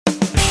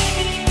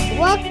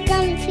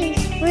Welcome to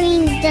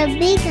Streams of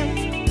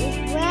Income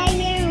with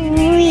Ryan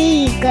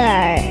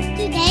Rieger.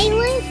 Today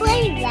we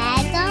play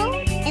Lego,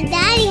 and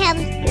Daddy has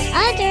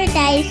other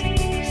days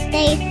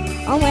stay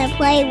home and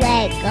play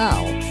Lego.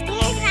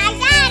 Here's my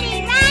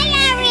daddy,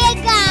 Ryan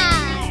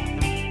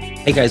Rieger.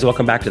 Hey guys,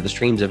 welcome back to the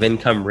Streams of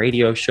Income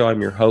radio show.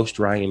 I'm your host,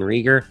 Ryan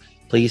Rieger.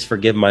 Please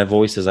forgive my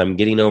voice as I'm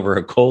getting over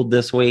a cold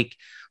this week,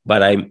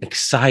 but I'm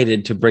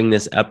excited to bring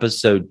this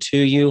episode to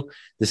you.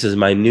 This is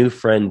my new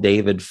friend,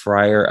 David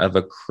Fryer of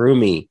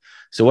Accrueme.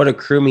 So what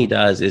Accrueme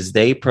does is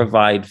they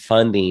provide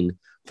funding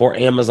for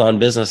Amazon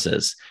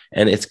businesses.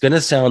 And it's going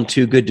to sound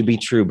too good to be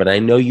true, but I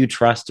know you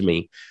trust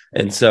me.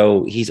 And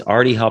so he's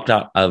already helped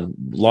out a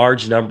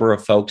large number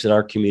of folks in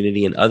our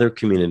community and other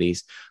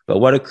communities. But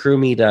what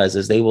Accrueme does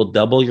is they will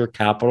double your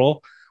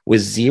capital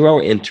with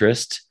zero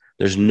interest.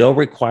 There's no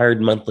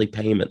required monthly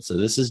payment. So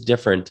this is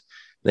different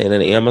than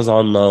an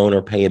Amazon loan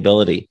or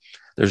payability.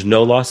 There's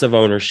no loss of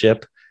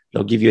ownership.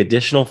 They'll give you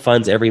additional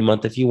funds every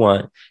month if you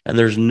want. And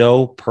there's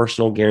no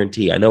personal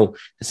guarantee. I know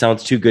it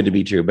sounds too good to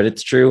be true, but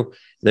it's true.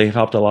 They've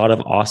helped a lot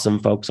of awesome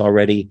folks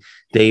already.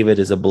 David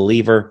is a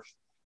believer.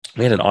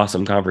 We had an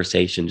awesome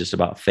conversation just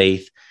about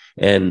faith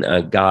and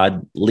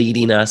God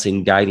leading us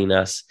and guiding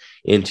us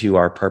into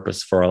our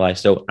purpose for our life.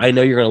 So I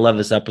know you're going to love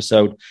this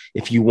episode.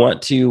 If you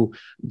want to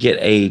get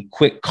a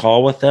quick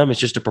call with them, it's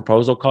just a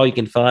proposal call. You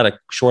can fill out a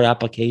short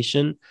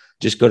application.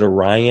 Just go to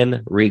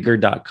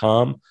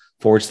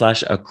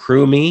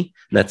ryanrieger.com/accrueme.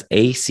 That's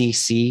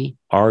ACCRUEME,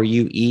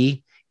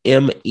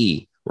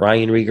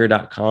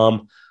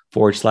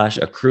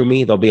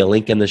 ryanrieger.com/accrueme. There'll be a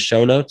link in the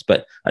show notes,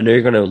 but I know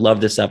you're going to love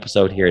this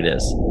episode. Here it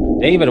is.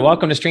 David,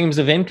 welcome to Streams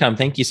of Income.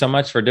 Thank you so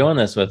much for doing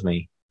this with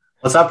me.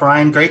 What's up,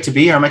 Ryan? Great to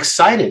be here. I'm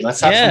excited.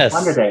 Let's have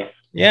some fun today.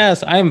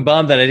 Yes, I'm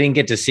bummed that I didn't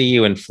get to see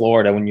you in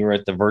Florida when you were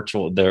at the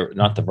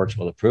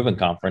Proven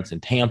conference in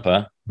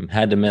Tampa. I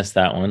had to miss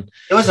that one.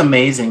 It was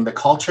amazing. The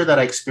culture that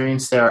I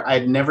experienced there,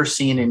 I'd never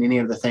seen in any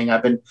of the thing.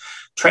 I've been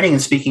training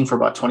and speaking for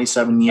about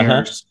 27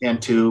 years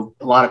and to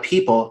a lot of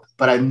people,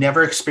 but I've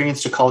never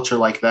experienced a culture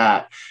like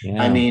that.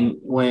 Yeah. I mean,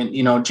 when,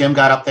 Jim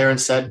got up there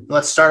and said,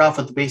 let's start off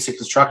with the basic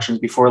instructions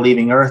before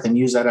leaving Earth and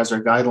use that as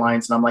our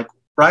guidelines. And I'm like,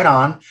 right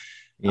on.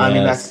 Yes. I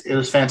mean, it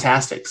was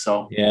fantastic.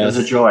 So It was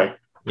a joy.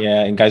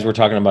 Yeah. And guys, we're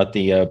talking about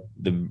the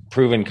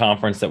Proven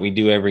conference that we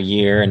do every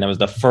year. And that was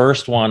the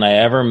first one I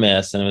ever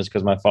missed. And it was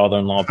because my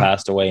father-in-law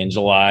passed away in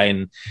July,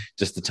 and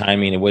just the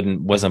timing,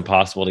 wasn't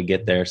possible to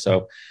get there.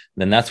 So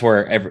then that's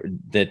where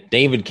that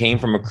David came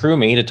from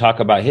Accrueme to talk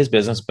about his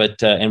business.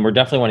 But, and we're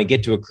definitely want to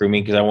get to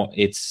Accrueme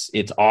because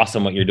it's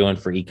awesome what you're doing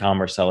for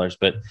e-commerce sellers.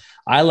 But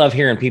I love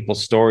hearing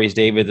people's stories,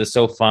 David. It's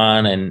so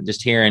fun. And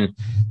just hearing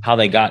how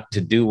they got to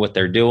do what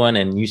they're doing.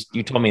 And you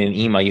told me in an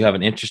email, you have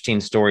an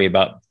interesting story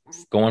about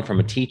going from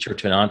a teacher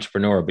to an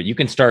entrepreneur, but you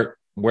can start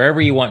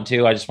wherever you want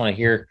to. I just want to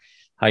hear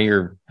how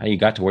you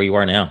got to where you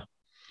are now.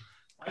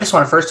 I just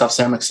want to first off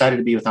say I'm excited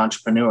to be with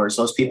entrepreneurs.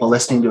 Those people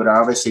listening to it are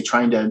obviously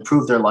trying to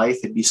improve their life.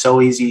 It'd be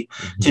so easy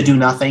to do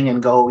nothing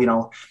and go,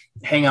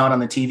 hang out on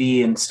the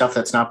TV and stuff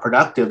that's not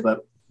productive. But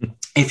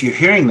if you're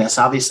hearing this,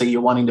 obviously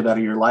you're wanting to better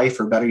your life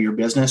or better your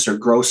business or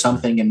grow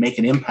something and make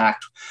an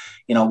impact,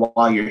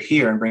 while you're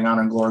here and bring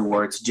honor and glory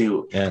where it's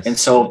due. Yes. And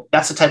so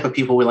that's the type of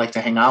people we like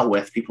to hang out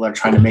with. People are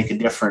trying to make a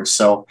difference.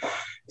 So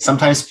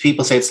sometimes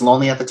people say it's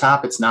lonely at the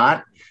top. It's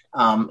not.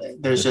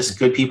 There's just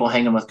good people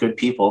hanging with good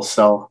people.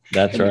 So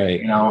that's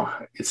right.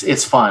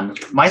 It's fun.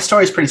 My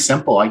story is pretty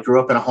simple. I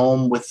grew up in a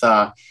home with,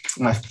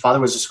 my father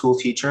was a school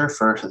teacher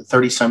for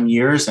 30 some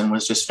years and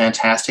was just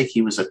fantastic.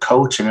 He was a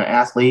coach and an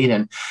athlete,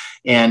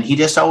 and he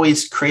just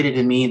always created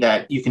in me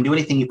that you can do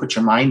anything you put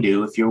your mind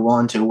to if you're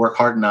willing to work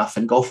hard enough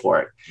and go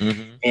for it.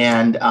 Mm-hmm.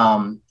 And,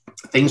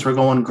 things were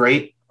going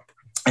great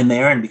in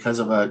there. And because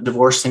of a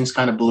divorce, things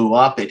kind of blew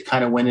up. It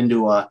kind of went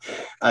into a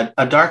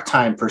dark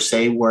time per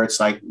se, where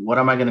it's like, what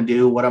am I going to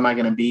do? What am I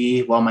going to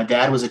be? Well, my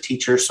dad was a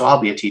teacher, so I'll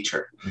be a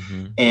teacher.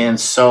 Mm-hmm. And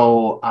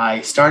so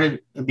I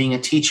started being a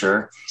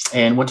teacher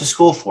and went to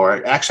school for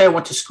it. Actually, I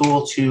went to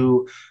school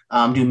to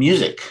do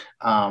music.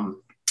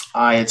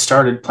 I had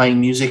started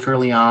playing music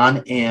early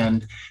on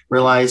and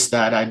realized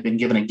that I'd been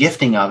given a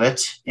gifting of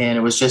it. And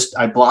it was just,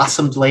 I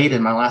blossomed late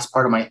in my last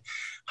part of my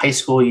high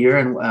school year,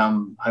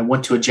 and I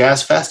went to a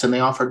jazz fest and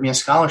they offered me a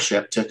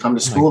scholarship to come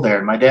to school there.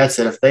 And my dad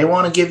said, if they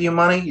want to give you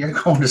money, you're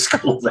going to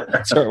school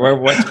there. So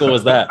what school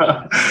was that?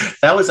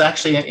 That was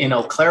actually in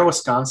Eau Claire,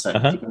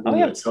 Wisconsin. Oh,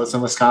 yeah. So it's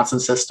in Wisconsin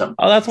system.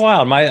 Oh, that's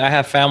wild. I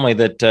have family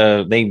that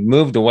they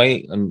moved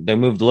away, and they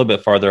moved a little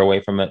bit farther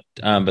away from it,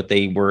 but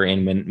they were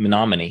in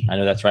Menominee. I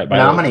know that's right. By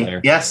Menominee.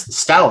 Yes.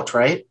 Stout,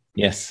 right?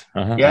 Yes.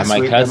 Yes.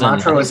 My cousin, the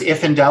mantra was,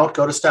 if in doubt,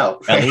 go to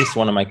Stout. At least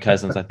one of my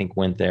cousins, I think,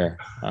 went there.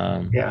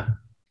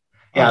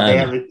 Yeah, they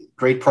have a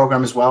great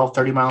program as well,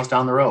 30 miles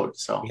down the road.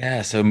 So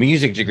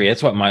music degree.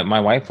 That's what my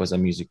wife was a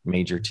music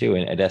major too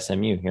at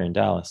SMU here in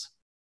Dallas.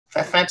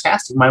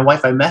 Fantastic. My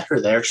wife, I met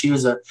her there. She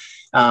was a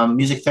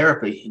music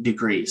therapy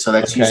degree. So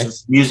that's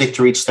uses music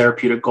to reach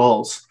therapeutic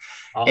goals.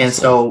 Awesome. And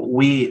so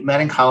we met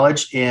in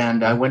college,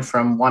 and I went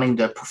from wanting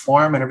to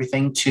perform and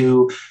everything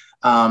to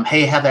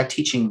hey, have that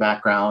teaching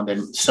background.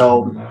 And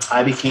so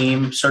I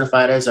became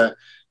certified as a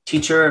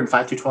teacher in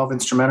 5 through 12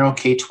 instrumental,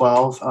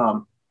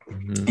 K-12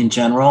 in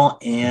general,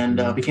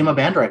 and became a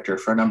band director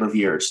for a number of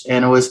years.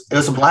 And it was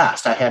a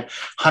blast. I had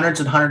hundreds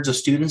and hundreds of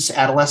students,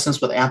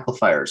 adolescents with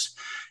amplifiers.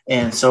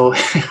 And so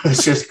it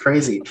was just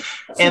crazy.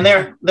 And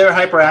they're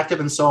hyperactive,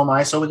 and so am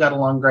I. So we got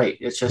along great.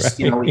 It's just,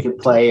 we could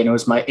play, and it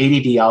was my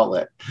ADD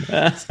outlet.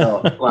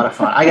 So a lot of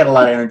fun. I got a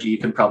lot of energy. You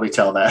can probably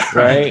tell that.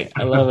 Right.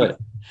 I love it.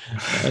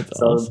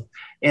 That's awesome.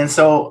 And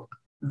so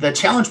the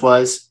challenge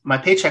was my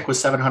paycheck was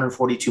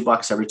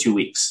 $742 every 2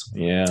 weeks.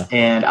 Yeah.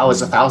 And I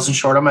was $1,000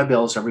 short on my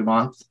bills every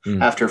month.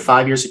 After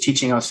 5 years of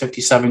teaching, I was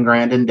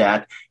 $57,000 in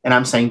debt. And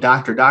I'm saying,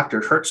 doctor,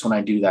 it hurts when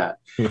I do that.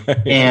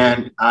 Right.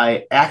 And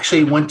I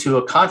actually went to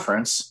a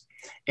conference,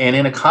 and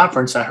in a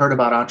conference, I heard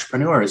about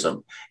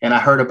entrepreneurism, and I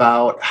heard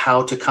about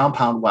how to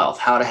compound wealth,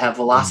 how to have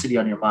velocity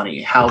on your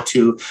money, how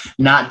to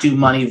not do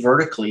money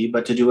vertically,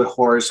 but to do it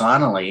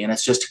horizontally. And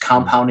it's just a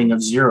compounding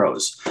of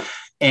zeros.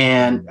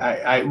 And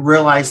I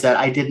realized that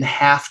I didn't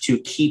have to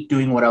keep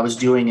doing what I was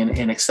doing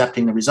and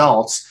accepting the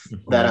results,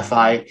 that if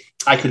I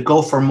could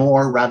go for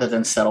more rather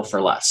than settle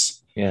for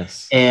less.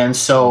 Yes. And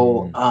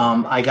so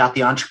I got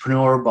the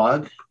entrepreneur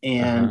bug,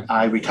 and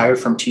I retired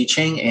from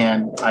teaching,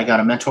 and I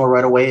got a mentor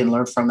right away and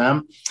learned from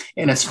them.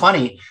 And it's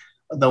funny,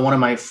 one of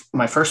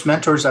my first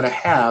mentors that I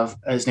have,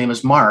 his name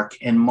is Mark,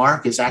 and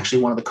Mark is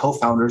actually one of the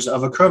co-founders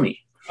of Accrumi.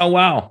 Oh,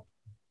 wow.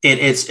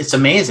 It's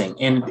amazing.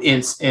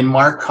 And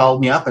Mark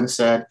called me up and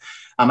said,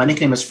 my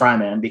nickname is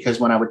Fryman because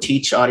when I would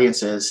teach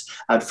audiences,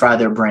 I'd fry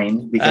their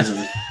brain because of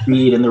the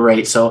speed and the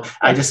rate. So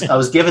I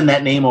was given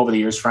that name over the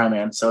years,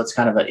 Fryman. So it's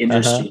kind of an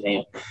interesting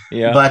name.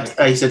 Yeah. But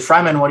he said,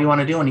 Fryman, what do you want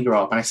to do when you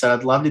grow up? And I said,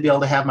 I'd love to be able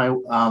to have my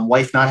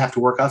wife not have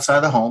to work outside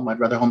of the home. I'd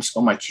rather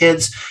homeschool my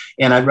kids,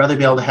 and I'd rather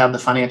be able to have the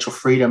financial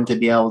freedom to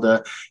be able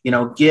to,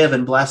 give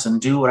and bless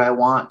and do what I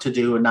want to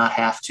do and not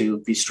have to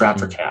be strapped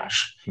for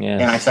cash.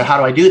 Yes. And I said, how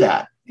do I do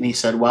that? And he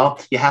said, well,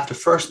 you have to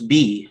first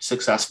be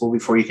successful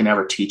before you can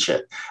ever teach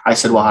it. I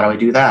said, well, how do I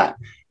do that?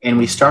 And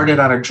we started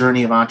on a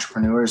journey of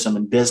entrepreneurism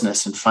and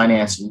business and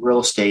finance and real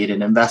estate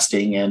and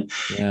investing and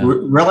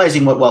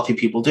realizing what wealthy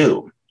people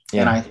do.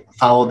 Yeah. And I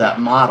followed that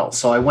model.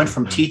 So I went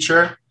from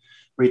teacher,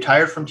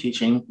 retired from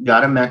teaching,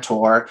 got a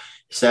mentor,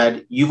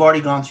 said, you've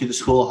already gone through the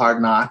school of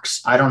hard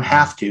knocks. I don't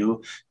have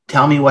to.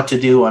 Tell me what to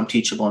do. I'm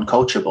teachable and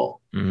coachable.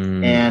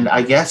 And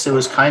I guess it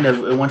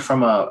went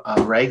from a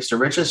rags to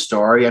riches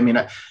story. I mean,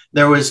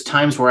 there was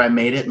times where I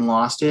made it and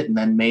lost it, and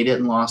then made it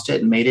and lost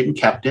it, and made it and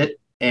kept it.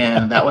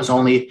 And that was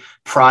only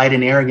pride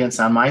and arrogance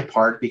on my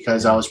part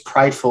because I was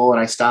prideful and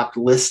I stopped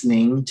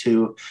listening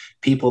to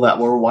people that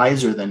were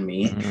wiser than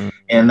me.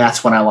 And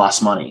that's when I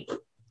lost money.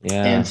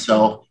 Yeah. And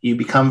so you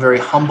become very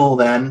humble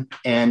then,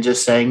 and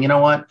just saying, you know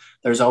what,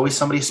 there's always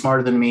somebody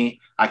smarter than me.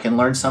 I can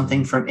learn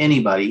something from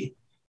anybody.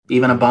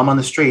 Even a bum on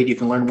the street, you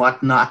can learn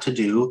what not to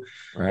do.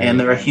 Right. And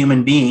they're a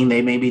human being.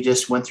 They maybe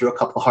just went through a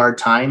couple hard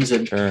times,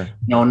 and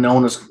no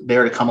one was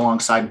there to come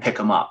alongside and pick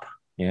them up.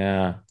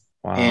 Yeah.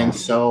 Wow. And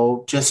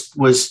so just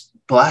was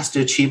blessed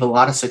to achieve a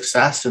lot of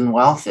success and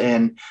wealth.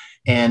 And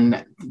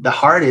the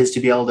heart is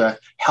to be able to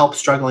help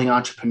struggling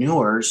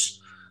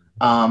entrepreneurs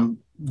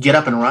get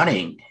up and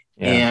running.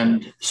 Yeah.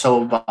 And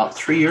so about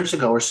 3 years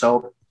ago or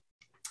so,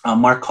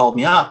 Mark called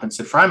me up and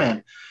said,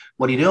 Fryman,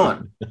 what are you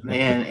doing?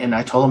 And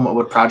I told him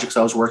what projects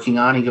I was working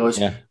on. He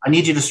goes, I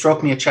need you to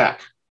stroke me a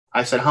check.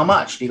 I said, how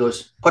much? He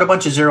goes, put a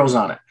bunch of zeros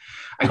on it.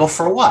 I go,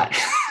 for what?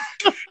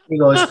 He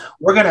goes,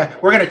 we're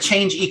gonna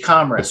change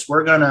e-commerce.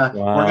 We're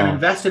gonna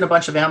invest in a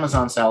bunch of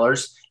Amazon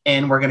sellers,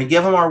 and we're gonna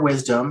give them our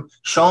wisdom,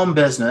 show them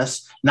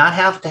business, not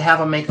have to have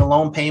them make a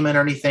loan payment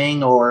or anything,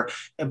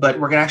 but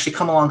we're gonna actually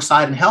come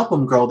alongside and help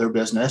them grow their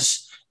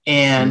business.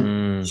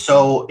 And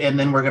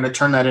then we're gonna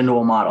turn that into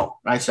a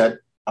model. And I said,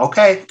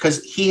 okay,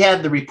 because he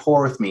had the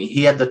rapport with me.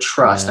 He had the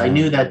trust. I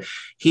knew that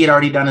he had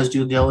already done his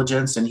due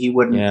diligence and he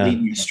wouldn't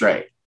lead me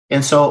astray.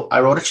 And so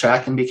I wrote a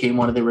check and became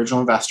one of the original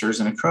investors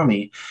in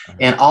Accrumi.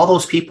 And all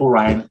those people,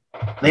 Ryan,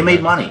 they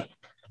made money.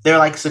 They're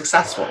like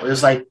successful. It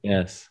was like,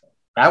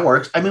 that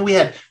works. I mean, we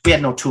had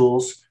no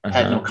tools,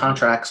 had no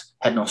contracts,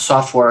 had no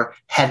software,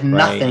 had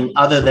nothing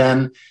other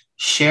than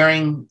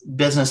sharing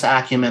business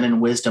acumen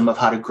and wisdom of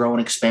how to grow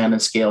and expand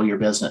and scale your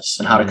business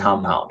and how to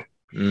compound.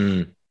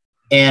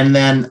 And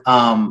then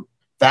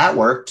that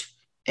worked.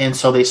 And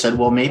so they said,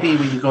 well, maybe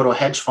we could go to a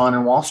hedge fund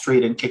in Wall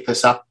Street and kick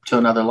this up to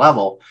another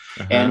level.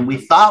 And we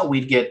thought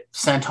we'd get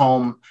sent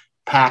home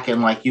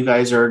packing like, you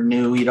guys are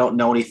new, you don't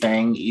know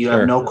anything, you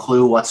have no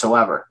clue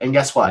whatsoever. And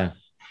guess what?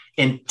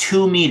 In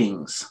two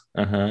meetings,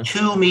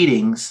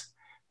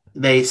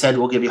 they said,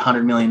 we'll give you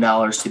 $100 million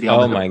to be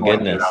able to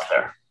get it out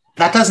there.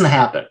 That doesn't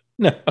happen.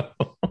 No.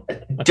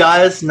 It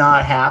does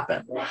not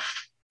happen.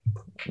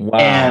 Wow.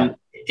 And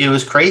it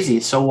was crazy.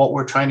 So what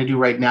we're trying to do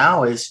right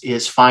now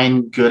is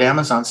find good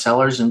Amazon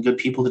sellers and good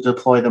people to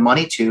deploy the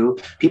money to,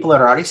 people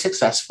that are already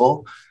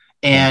successful,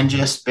 and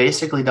just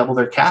basically double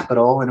their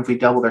capital. And if we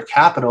double their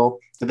capital,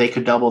 they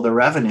could double their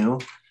revenue.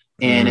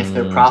 And if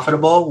they're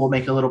profitable, we'll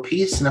make a little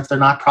piece. And if they're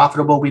not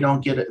profitable, we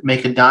don't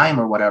make a dime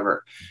or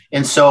whatever.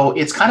 And so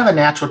it's kind of a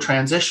natural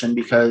transition,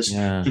 because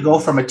to go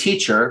from a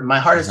teacher, my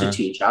heart is to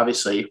teach,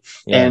 obviously,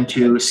 and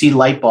to see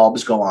light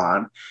bulbs go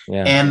on,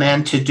 and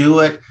then to do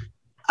it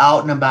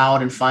out and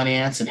about in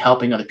finance and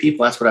helping other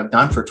people. That's what I've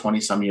done for 20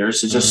 some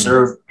years, to just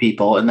serve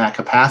people in that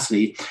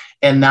capacity.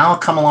 And now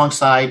come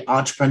alongside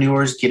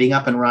entrepreneurs getting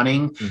up and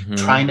running,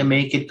 trying to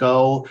make it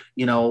go.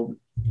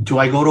 Do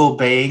I go to a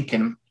bank?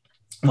 And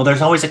well,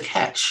 there's always a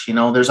catch,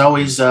 there's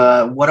always,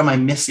 what am I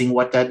missing?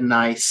 What didn't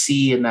I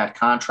see in that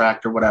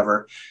contract or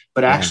whatever,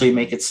 but actually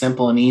make it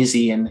simple and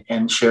easy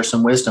and share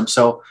some wisdom.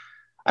 So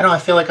I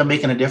feel like I'm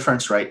making a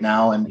difference right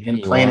now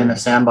and playing in a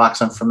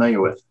sandbox I'm familiar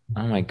with.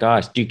 Oh my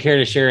gosh. Do you care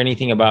to share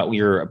anything about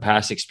your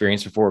past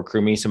experience before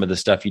Crewme, some of the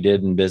stuff you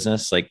did in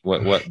business, like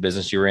what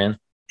business you were in?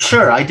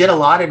 Sure. I did a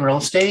lot in real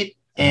estate.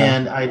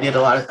 And I did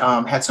a lot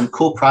of, had some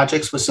cool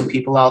projects with some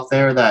people out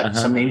there that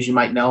some names you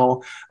might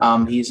know.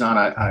 He's on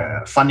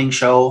a funding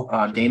show.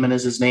 Damon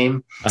is his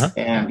name.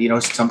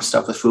 And, some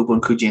stuff with Fubu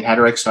and Kuji and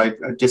Hederick. So I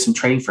did some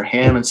training for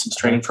him and some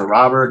training for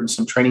Robert and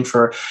some training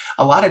for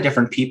a lot of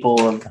different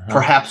people of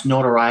perhaps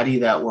notoriety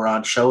that were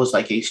on shows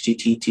like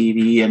HGT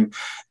TV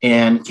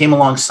and came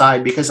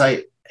alongside, because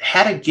I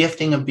had a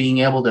gifting of being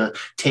able to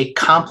take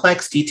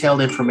complex,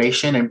 detailed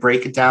information and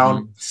break it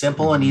down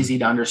simple and easy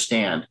to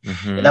understand.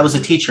 And that was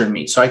a teacher in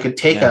me. So I could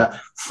take a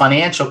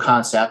financial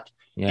concept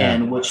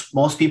and which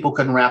most people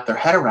couldn't wrap their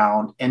head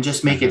around and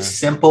just make it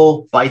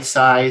simple,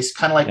 bite-sized,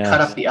 kind of like cut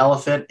up the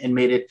elephant and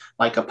made it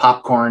like a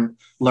popcorn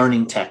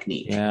learning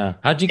technique. Yeah.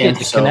 How'd you get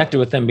connected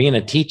with them being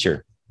a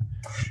teacher?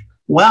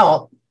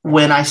 Well,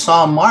 when I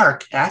saw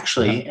Mark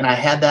actually, and I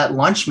had that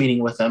lunch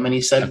meeting with him, and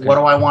he said, what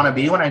do I want to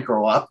be when I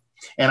grow up?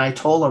 And I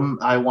told him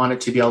I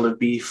wanted to be able to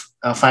be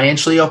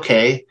financially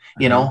okay,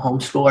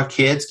 homeschool our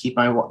kids,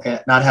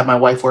 not have my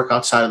wife work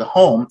outside of the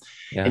home.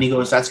 And he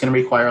goes, that's going to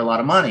require a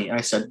lot of money. And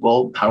I said,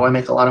 well, how do I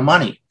make a lot of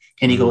money?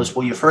 And he goes,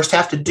 well, you first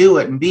have to do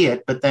it and be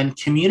it. But then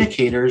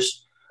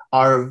communicators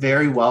are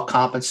very well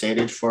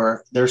compensated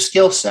for their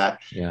skill set.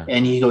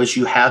 And he goes,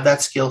 you have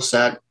that skill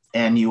set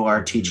and you are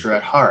a teacher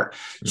at heart.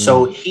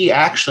 So he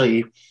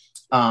actually...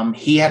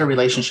 he had a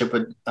relationship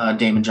with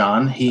Damon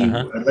John. He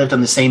lived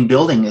in the same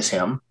building as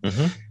him,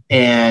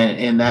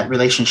 and that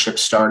relationship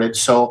started.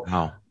 So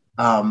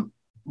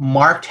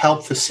Mark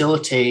helped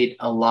facilitate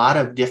a lot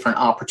of different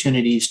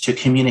opportunities to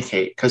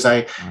communicate, because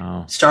I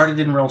started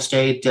in real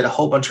estate, did a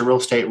whole bunch of real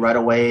estate right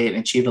away and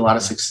achieved a lot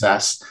of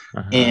success,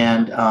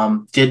 and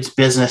did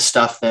business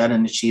stuff then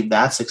and achieved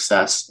that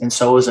success. And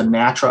so it was a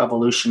natural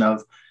evolution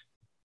of,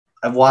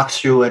 I've walked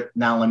through it.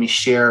 Now let me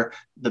share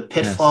the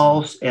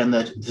pitfalls and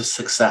the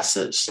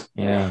successes.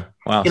 Yeah.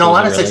 Wow. A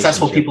lot of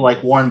successful people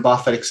like Warren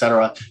Buffett, et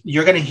cetera,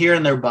 you're going to hear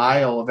in their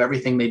bio of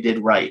everything they did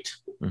right.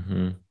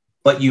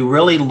 But you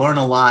really learn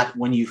a lot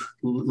when you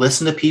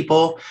listen to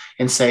people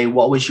and say,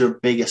 what was your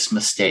biggest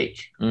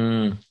mistake?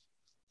 Then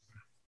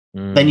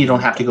you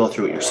don't have to go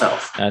through it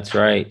yourself. That's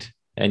right.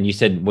 And you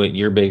said what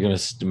your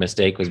biggest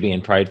mistake was,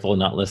 being prideful,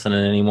 not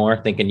listening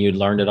anymore, thinking you'd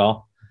learned it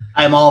all.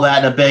 I'm all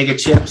that in a bag of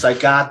chips. I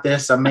got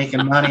this. I'm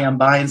making money. I'm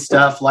buying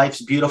stuff.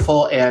 Life's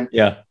beautiful. And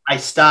I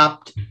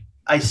stopped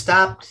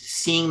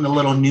seeing the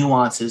little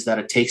nuances that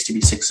it takes to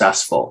be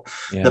successful,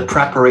 the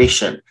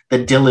preparation,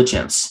 the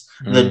diligence,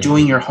 the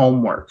doing your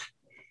homework.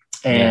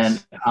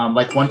 And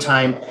like one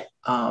time,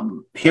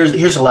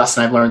 here's a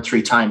lesson I've learned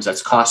 3 times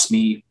that's cost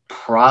me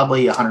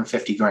probably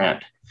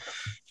 $150,000.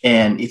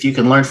 And if you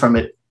can learn from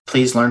it,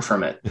 please learn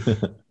from it.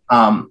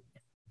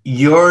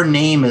 Your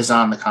name is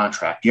on the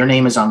contract. Your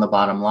name is on the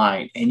bottom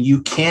line, and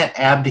you can't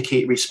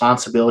abdicate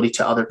responsibility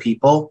to other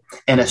people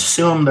and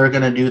assume they're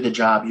going to do the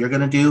job you're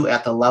going to do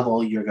at the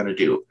level you're going to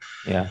do.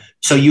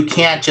 So you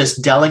can't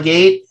just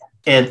delegate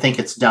and think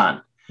it's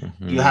done.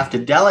 You have to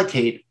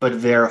delegate, but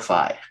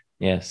verify.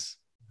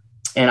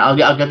 And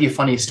I'll give you a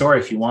funny story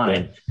if you want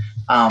it.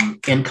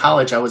 In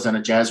college, I was in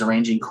a jazz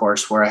arranging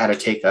course where I had to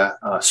take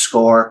a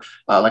score,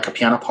 like a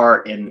piano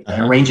part, and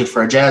arrange it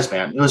for a jazz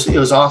band. It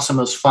was awesome.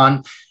 It was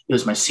fun. It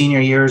was my senior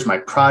year, my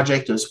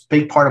project. It was a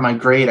big part of my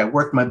grade. I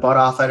worked my butt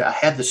off it. I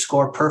had the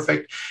score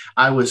perfect.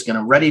 I was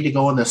ready to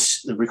go in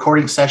the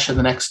recording session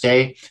the next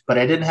day, but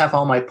I didn't have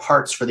all my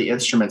parts for the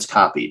instruments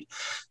copied.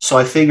 So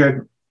I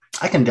figured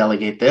I can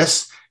delegate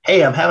this.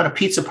 Hey, I'm having a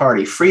pizza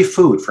party, free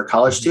food for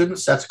college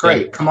students. That's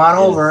great. Come on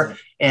over.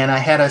 And I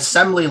had an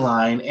assembly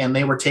line, and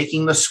they were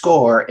taking the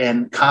score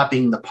and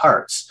copying the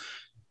parts.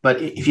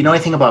 But if you know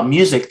anything about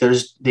music,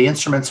 the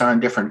instruments are in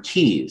different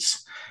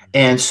keys.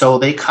 And so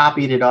they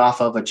copied it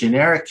off of a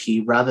generic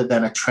key rather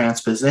than a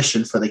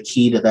transposition for the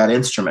key to that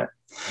instrument.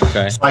 So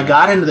I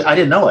got into I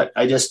didn't know it.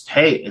 I just,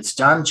 hey, it's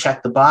done.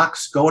 Check the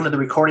box, go into the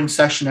recording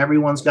session.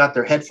 Everyone's got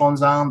their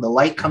headphones on. The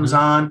light comes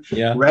on,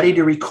 ready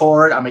to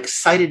record. I'm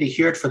excited to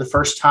hear it for the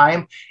first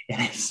time.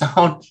 And it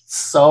sounds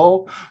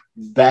so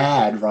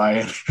bad,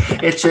 Ryan.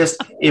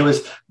 It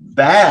was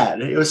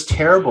bad. It was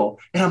terrible.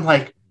 And I'm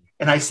like,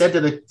 and I said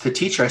to the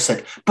teacher, I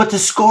said, but the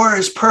score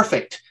is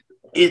perfect.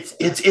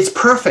 It's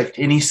perfect.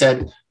 And he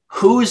said,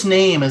 whose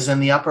name is in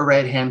the upper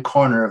right-hand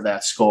corner of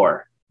that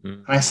score?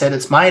 And I said,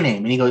 it's my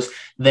name. And he goes,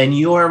 then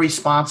you are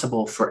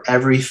responsible for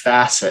every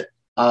facet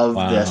of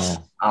this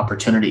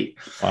opportunity.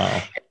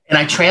 Wow. And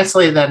I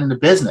translated that into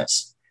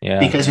business. Yeah.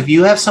 Because if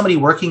you have somebody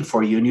working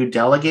for you and you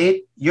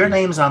delegate, your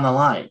name's on the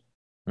line.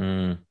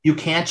 You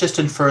can't just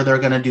infer they're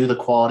going to do the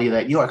quality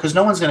that you are, because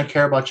no one's going to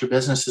care about your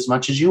business as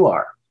much as you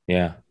are.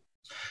 Yeah.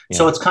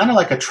 So it's kind of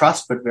like a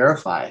trust but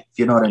verify, if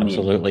you know what I mean.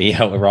 Absolutely.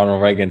 Yeah. What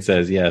Ronald Reagan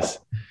says. Yes.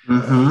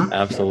 Mm-hmm.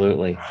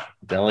 Absolutely.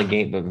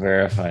 Delegate but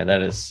verify.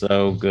 That is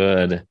so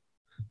good.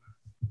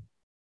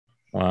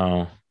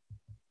 Wow.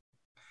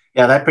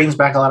 Yeah, that brings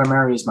back a lot of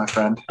memories, my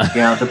friend.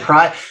 Yeah,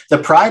 the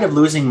pride of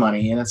losing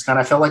money, and it's kind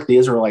of felt like the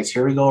Israelites.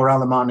 Here we go around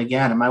the mountain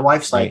again, and my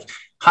wife's like,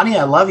 "Honey,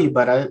 I love you,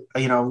 but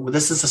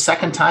this is the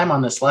second time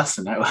on this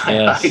lesson.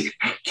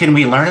 Can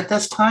we learn it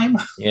this time?"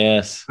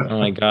 Yes. Oh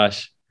my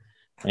gosh,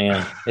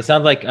 man! It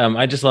sounds like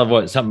I just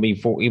love something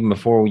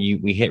before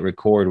we hit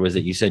record was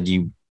that you said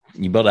you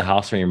built a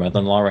house for your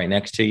mother-in-law right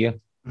next to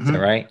you. Is that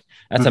right?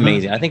 That's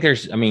amazing. I think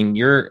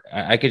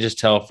I could just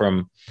tell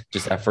from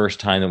just that first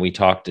time that we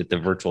talked at the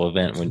virtual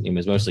event when it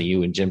was mostly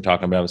you and Jim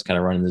talking about, I was kind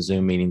of running the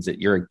Zoom meetings, that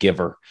you're a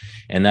giver.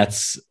 And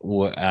that's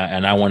what,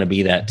 and I want to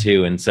be that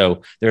too. And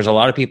so there's a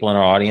lot of people in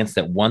our audience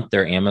that want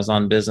their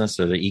Amazon business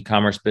or their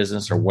e-commerce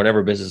business or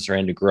whatever business they're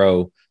in to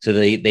grow so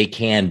they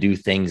can do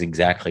things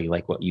exactly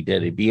like what you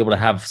did. To be able to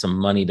have some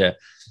money to,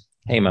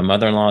 hey, my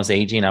mother-in-law is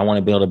aging. I want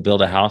to be able to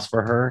build a house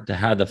for her, to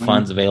have the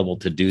funds available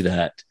to do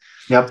that.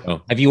 Yep.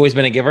 So, have you always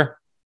been a giver?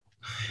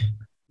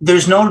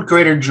 There's no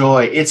greater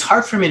joy. It's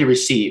hard for me to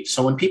receive.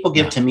 So when people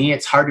give to me,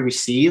 it's hard to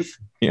receive.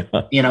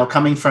 Yeah.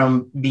 Coming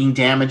from being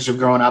damaged of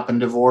growing up and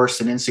divorce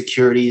and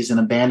insecurities and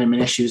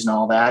abandonment issues and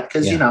all that.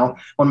 Because,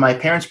 when my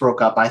parents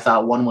broke up, I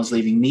thought one was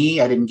leaving me.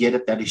 I didn't get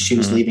it that she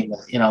was leaving,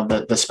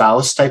 the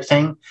spouse type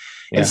thing.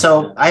 Yeah. And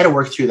so I had to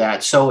work through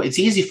that. So it's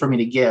easy for me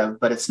to give,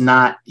 but it's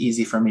not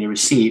easy for me to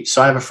receive.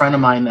 So I have a friend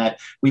of mine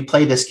that we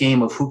play this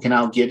game of who can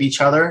outgive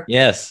each other.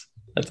 Yes.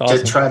 That's awesome.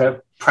 To try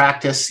to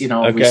practice,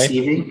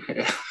 receiving.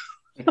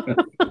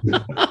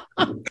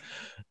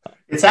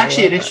 It's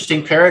actually an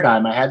interesting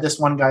paradigm. I had this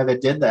one guy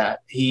that did that.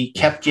 He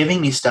kept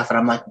giving me stuff and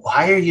I'm like,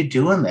 why are you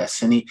doing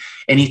this? And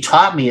he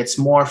taught me it's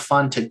more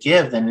fun to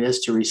give than it is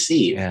to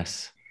receive.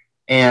 Yes.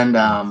 And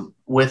it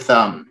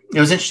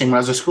was interesting. When I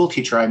was a school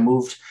teacher, I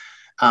moved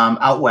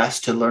out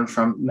west to learn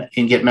from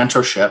and get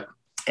mentorship.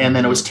 And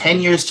then it was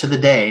 10 years to the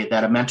day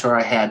that a mentor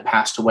I had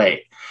passed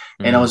away.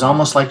 And it was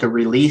almost like a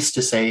release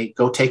to say,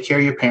 go take care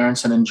of your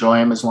parents and enjoy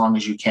them as long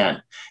as you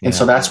can. And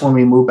so that's when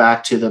we moved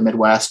back to the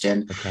Midwest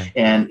and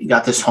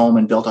got this home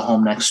and built a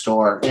home next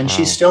door. And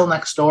she's still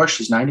next door.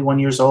 She's 91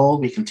 years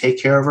old. We can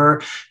take care of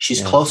her.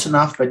 She's close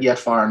enough, but yet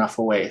far enough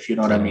away, if you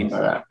know what I mean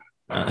by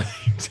that.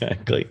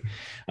 Exactly.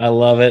 I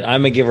love it.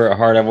 I'm a giver at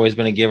heart. I've always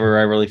been a giver.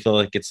 I really feel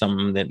like it's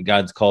something that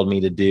God's called me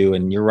to do.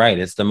 And you're right.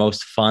 It's the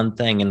most fun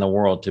thing in the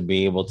world to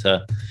be able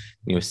to,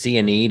 see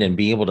a need and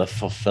be able to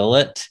fulfill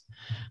it.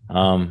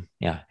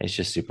 It's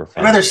just super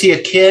fun. I'd rather see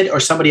a kid or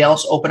somebody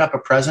else open up a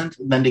present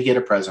than to get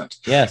a present.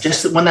 Yes.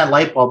 Just when that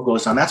light bulb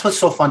goes on, that's what's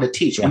so fun to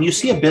teach. Yeah. When you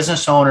see a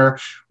business owner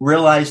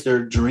realize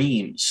their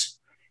dreams,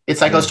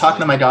 it's like I was talking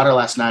to my daughter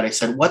last night. I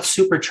said, what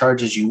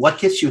supercharges you? What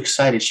gets you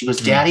excited? She goes,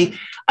 Daddy,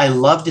 I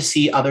love to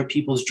see other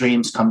people's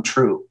dreams come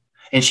true.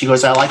 And she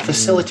goes, I like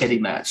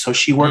facilitating that. So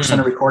she works in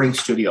a recording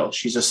studio.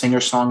 She's a singer,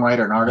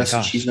 songwriter, an artist.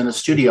 And she's in a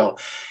studio.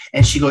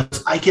 And she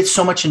goes, I get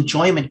so much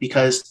enjoyment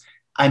because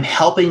I'm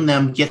helping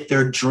them get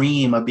their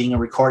dream of being a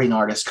recording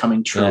artist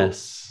coming true.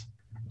 Yes.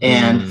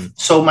 And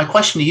so my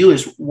question to you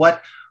is,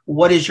 what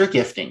is your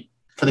gifting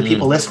for the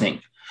people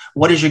listening?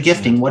 What is your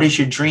gifting? What is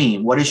your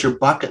dream? What is your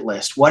bucket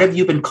list? What have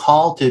you been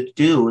called to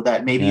do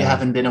that maybe you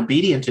haven't been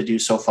obedient to do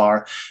so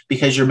far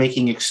because you're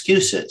making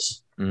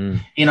excuses?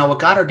 What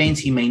God ordains,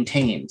 he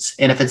maintains.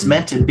 And if it's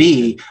meant to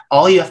be,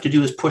 all you have to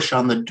do is push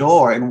on the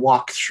door and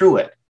walk through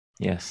it.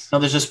 Yes. Now,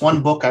 there's this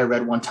one book I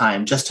read one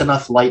time, Just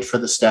Enough Light for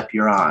the Step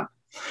You're On.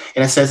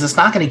 And it says it's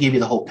not going to give you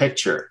the whole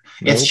picture.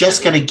 Nope. It's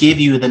just going to give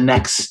you the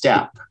next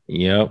step.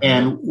 Yep.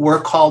 And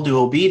we're called to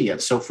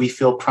obedience. So if we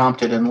feel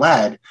prompted and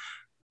led,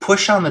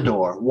 push on the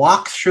door,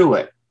 walk through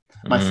it.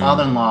 My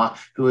father-in-law,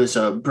 who is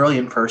a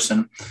brilliant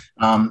person,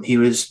 he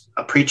was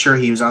a preacher.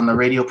 He was on the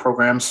radio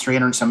programs,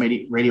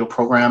 380 radio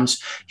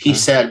programs. He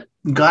said,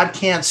 God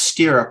can't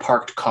steer a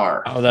parked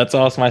car. Oh, that's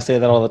awesome. I say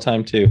that all the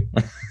time too.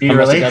 You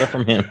really got it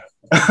from him.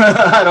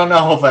 I don't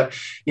know, but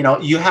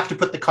you have to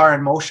put the car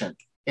in motion.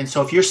 And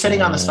so if you're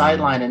sitting on the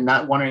sideline and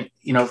not wondering,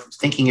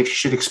 thinking if you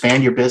should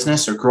expand your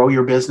business or grow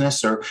your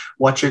business or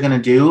what you're going to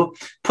do,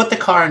 put the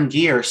car in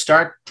gear,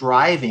 start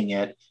driving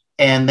it,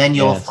 and then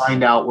you'll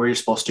find out where you're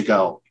supposed to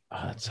go.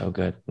 Oh, that's so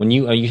good. When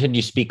you said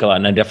you speak a lot,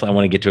 and I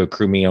want to get to a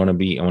crew meet. I want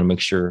to make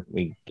sure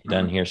we get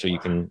done here so you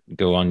can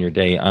go on your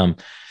day.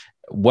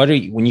 what are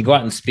you, when you go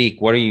out and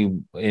speak, what are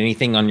you,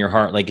 anything on your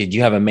heart? Like, do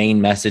you have a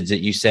main message that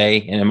you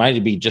say? And it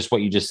might be just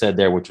what you just said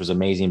there, which was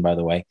amazing, by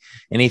the way.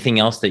 Anything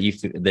else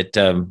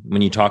that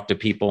when you talk to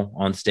people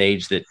on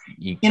stage that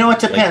it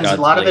depends. Like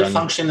a lot of it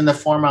functioned in the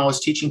form I was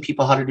teaching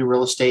people how to do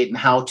real estate and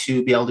how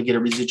to be able to get a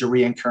residual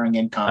recurring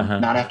income,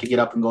 not have to get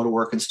up and go to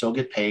work and still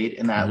get paid.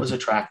 And that was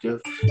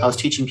attractive. I was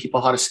teaching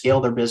people how to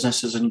scale their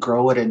businesses and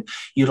grow it and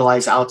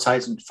utilize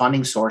outside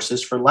funding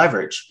sources for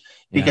leverage.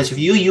 Because if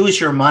you use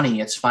your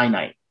money, it's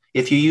finite.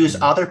 If you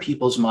use other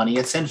people's money,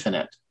 it's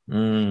infinite.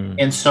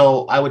 And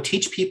so I would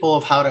teach people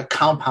of how to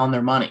compound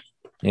their money.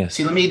 Yes.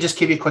 See, let me just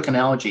give you a quick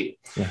analogy.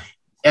 Yeah.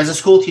 As a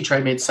school teacher,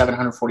 I made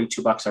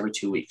 $742 every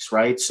 2 weeks,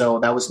 right? So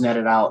that was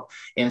netted out.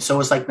 And so it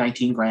was like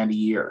 19 grand a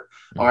year.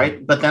 All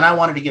right. But then I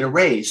wanted to get a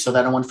raise. So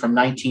then I went from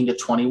 19 to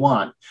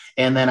 21.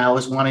 And then I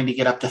was wanting to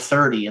get up to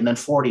 30 and then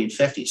 40 and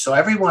 50. So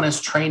everyone is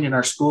trained in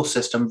our school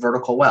system,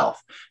 vertical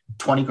wealth,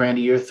 20 grand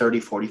a year, 30,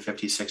 40,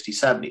 50, 60,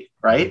 70,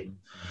 right?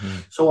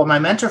 So what my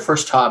mentor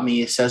first taught me,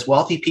 he says,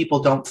 wealthy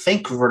people don't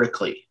think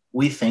vertically.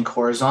 We think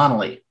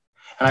horizontally.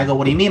 And I go,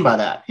 what do you mean by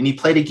that? And he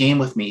played a game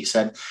with me. He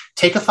said,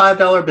 take a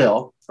 $5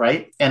 bill,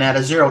 right? And add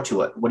a zero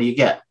to it. What do you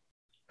get?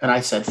 And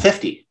I said,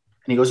 50.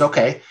 And he goes,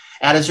 okay,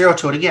 add a zero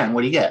to it again.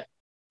 What do you get?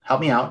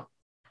 Help me out.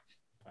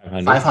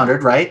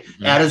 500, right?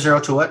 Add a zero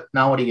to it.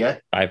 Now what do you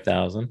get?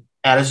 5,000.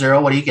 Add a zero.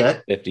 What do you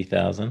get?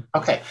 50,000.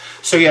 Okay.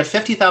 So you had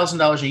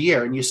 $50,000 a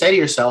year and you say to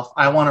yourself,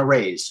 I want to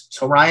raise.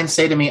 So Ryan,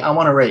 say to me, I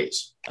want to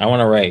raise. I want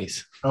to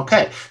raise.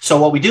 Okay. So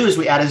what we do is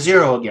we add a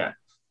zero again.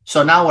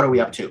 So now what are we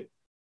up to?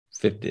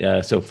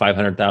 50. So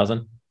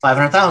 500,000.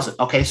 500,000.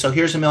 Okay. So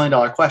here's $1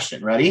 million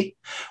question. Ready?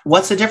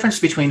 What's the difference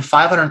between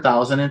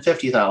 500,000 and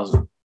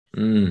 50,000?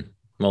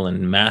 Well,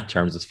 in math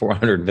terms, it's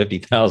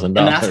 $450,000. And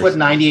that's what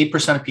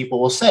 98% of people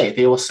will say.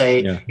 They will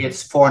say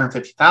it's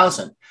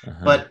 450,000.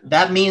 But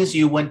that means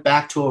you went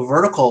back to a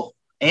vertical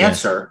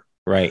answer.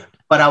 Right.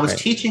 But I was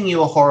teaching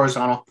you a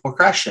horizontal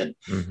progression.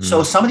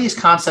 So some of these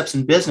concepts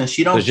in business,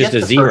 you don't get just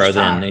a zero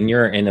then, and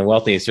you're in the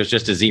wealthiest. There's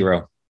just a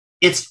zero.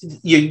 It's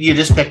you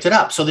just picked it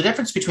up. So the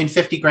difference between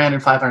 50 grand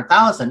and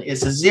 500,000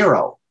 is a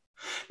zero.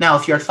 Now,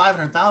 if you're at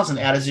 500,000,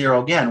 add a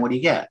zero again. What do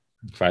you get?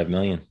 5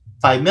 million.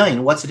 5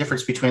 million. What's the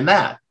difference between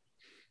that?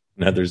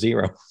 Another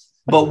zero.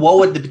 But what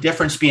would the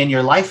difference be in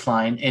your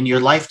lifeline, in your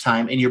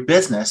lifetime, in your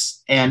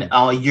business, and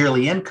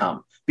yearly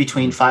income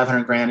between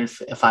 500 grand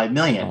and 5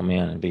 million? Oh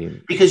man,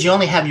 because you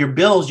only have your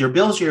bills. Your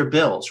bills are your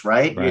bills,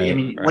 right? I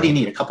mean, what do you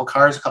need? A couple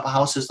cars, a couple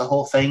houses, the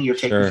whole thing. You're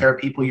taking care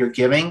of people. You're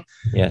giving.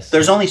 Yes.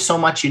 There's only so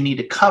much you need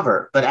to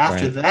cover, but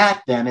after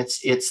that, then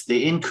it's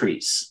the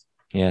increase.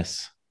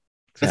 Yes.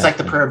 Exactly. It's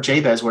like the prayer of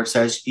Jabez, where it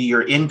says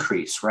your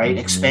increase, right?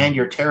 Expand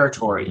your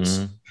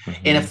territories.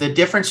 And if the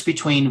difference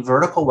between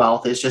vertical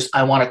wealth is just,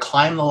 I want to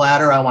climb the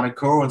ladder, I want to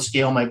grow and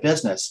scale my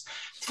business.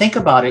 Think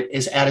about it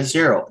as at a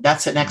zero.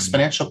 That's an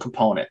exponential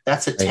component.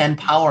 That's a 10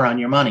 power on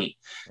your money.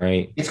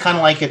 Right. It's kind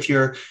of like if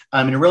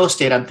I'm in real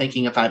estate, I'm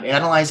thinking if I'm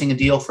analyzing a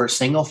deal for a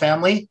single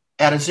family,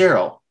 at a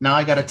zero. Now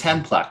I got a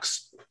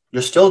 10-plex.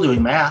 You're still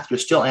doing math. You're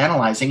still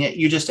analyzing it.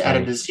 You just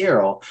added a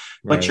zero,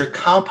 but your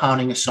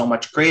compounding is so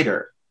much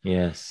greater.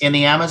 Yes. In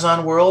the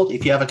Amazon world,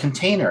 if you have a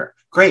container,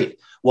 great.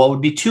 What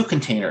would be 2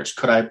 containers?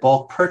 Could I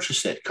bulk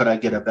purchase it? Could I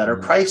get a better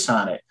price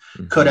on it?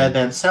 Could I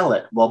then sell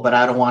it? Well, but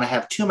I don't want to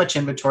have too much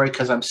inventory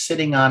because I'm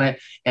sitting on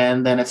it,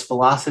 and then it's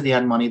velocity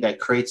on money that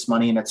creates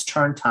money, and it's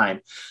turn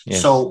time.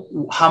 Yes.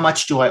 So how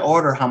much do I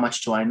order? How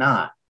much do I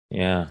not?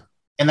 Yeah.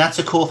 And that's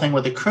a cool thing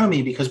with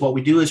Accrueme, because what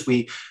we do is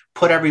we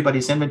put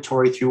everybody's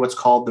inventory through what's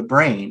called the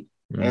brain.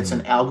 It's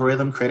an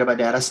algorithm created by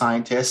data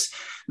scientists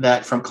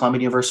that from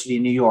Columbia University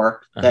in New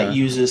York that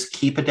uses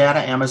Keepa data,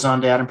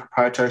 Amazon data, and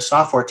proprietary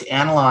software to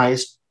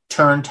analyze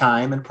turn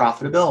time and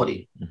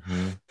profitability.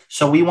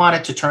 So we want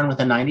it to turn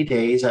within 90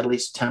 days, at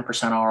least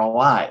 10%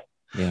 ROI.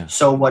 Yeah.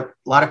 So what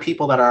a lot of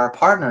people that are our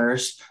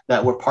partners,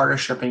 that we're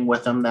partnershiping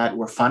with them, that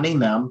we're funding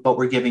them, but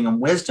we're giving them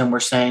wisdom, we're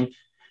saying,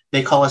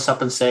 they call us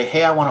up and say,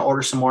 hey, I want to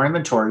order some more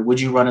inventory. Would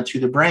you run it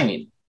through the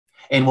brain?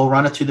 And we'll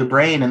run it through the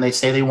brain. And they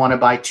say they want to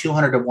buy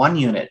 200 of one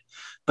unit,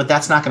 but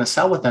that's not going to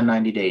sell within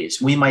 90 days.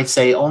 We might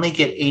say only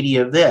get 80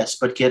 of this,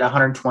 but get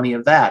 120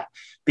 of that,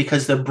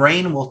 because the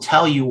brain will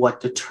tell you what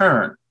to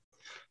turn.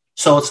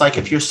 So it's like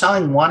if you're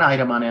selling one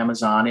item on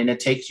Amazon and it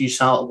takes you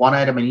sell one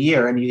item a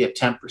year and you get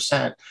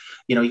 10%,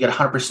 you get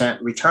 100%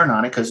 return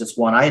on it because it's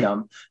one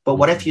item. But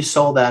what if you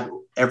sold that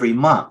every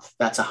month?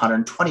 That's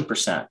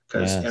 120%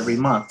 because every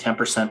month,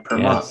 10% per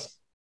month.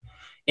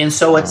 And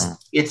so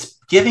it's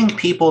giving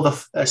people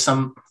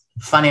some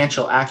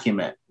financial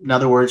acumen. In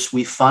other words,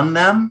 we fund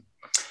them,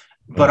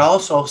 but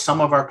also some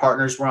of our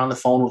partners we're on the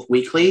phone with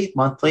weekly,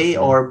 monthly,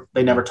 or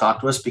they never talk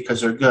to us because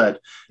they're good.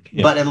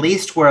 But at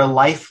least we're a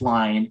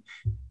lifeline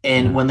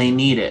and when they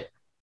need it.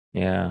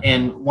 Yeah.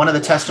 And one of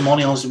the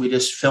testimonials that we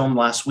just filmed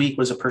last week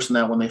was a person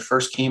that when they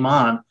first came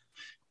on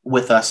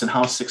with us and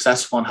how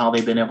successful and how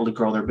they've been able to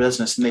grow their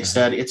business. And they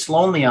said, it's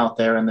lonely out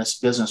there in this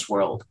business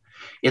world.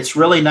 It's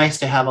really nice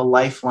to have a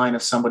lifeline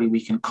of somebody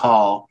we can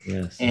call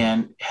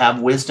and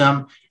have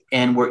wisdom,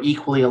 and we're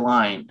equally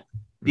aligned.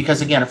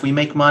 Because again, if we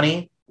make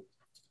money,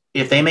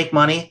 if they make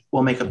money,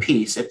 we'll make a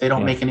piece. If they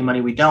don't make any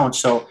money, we don't.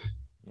 So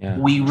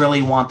we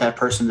really want that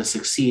person to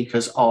succeed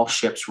because all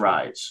ships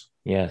rise.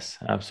 Yes,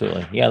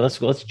 absolutely. Yeah, let's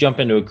jump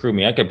into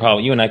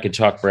AccrueMe. You and I could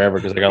talk forever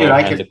because I got all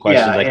kinds of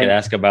questions I could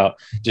ask about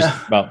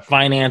about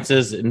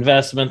finances,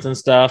 investments, and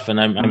stuff. And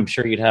I'm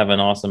sure you'd have an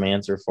awesome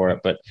answer for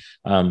it. But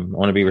I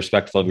want to be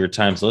respectful of your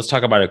time. So let's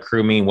talk about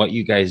AccrueMe, what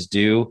you guys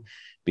do,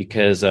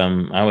 because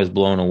I was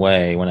blown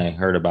away when I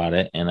heard about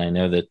it, and I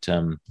know that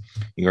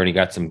you already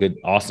got some good,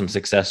 awesome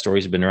success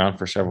stories. You've been around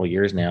for several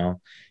years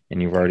now,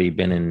 and you've already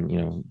been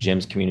in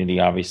Jim's community,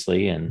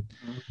 obviously, and.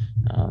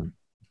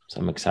 So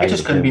I'm excited. I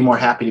just couldn't be more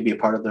happy to be a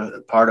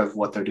part of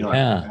what they're doing.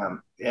 Yeah.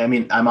 I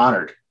mean, I'm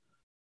honored.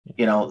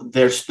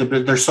 They're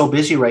so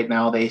busy right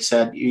now. They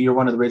said, you're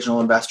one of the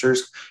original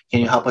investors. Can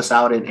you help us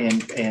out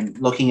in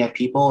looking at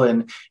people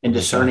and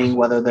discerning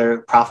whether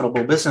they're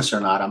profitable business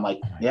or not? I'm like,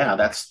 yeah,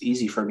 that's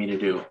easy for me to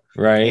do.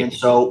 Right. And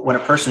so when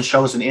a person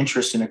shows an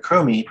interest in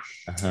AccrueMe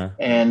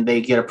and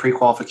they get a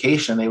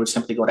pre-qualification, they would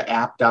simply go to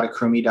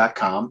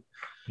app.accrueme.com.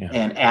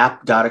 And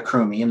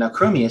app.accrueme. And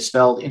AccrueMe is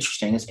spelled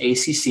interesting. It's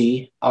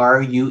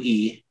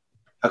ACCRUE,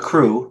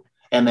 accrue,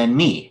 and then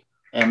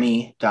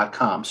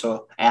me.com.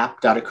 So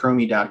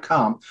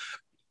app.accrueme.com.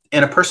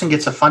 And a person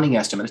gets a funding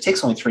estimate. It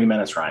takes only 3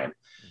 minutes, Ryan.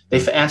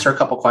 They answer a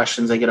couple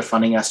questions. They get a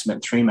funding estimate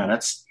in 3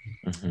 minutes.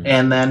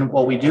 And then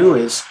what we do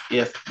is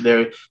if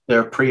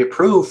they're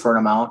pre-approved for an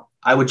amount,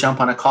 I would jump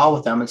on a call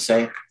with them and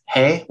say,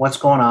 hey, what's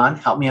going on?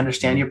 Help me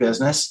understand your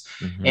business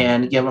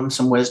and give them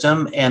some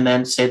wisdom. And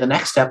then say the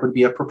next step would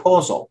be a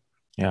proposal.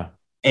 Yeah.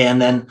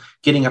 And then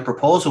getting a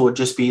proposal would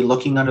just be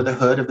looking under the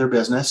hood of their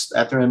business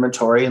at their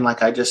inventory. And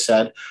like I just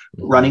said,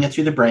 running it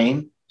through the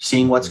brain,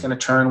 seeing what's going to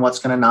turn, what's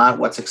going to not,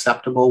 what's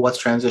acceptable, what's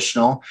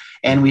transitional.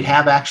 And we'd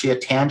have actually a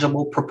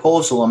tangible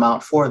proposal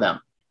amount for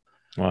them.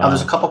 Wow. Now,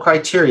 there's a couple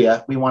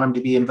criteria. We want them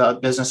to be in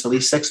business at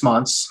least 6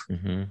 months,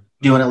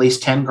 doing at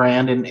least 10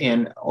 grand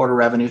in order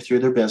revenue through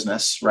their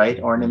business, right?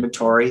 Or an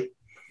inventory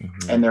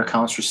and their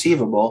accounts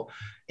receivable,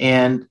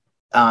 and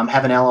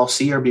have an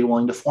LLC or be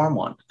willing to form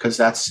one. Because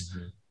that's,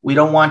 we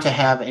don't want to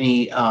have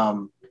any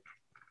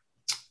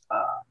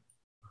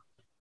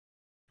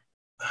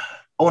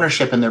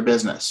ownership in their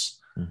business.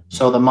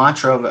 So the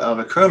mantra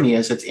of AccrueMe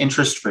is it's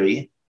interest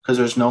free because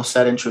there's no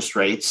set interest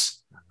rates.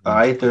 All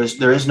right.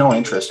 There is no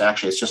interest.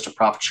 Actually, it's just a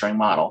profit sharing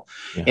model.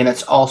 And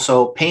it's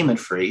also payment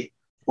free,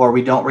 or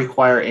we don't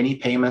require any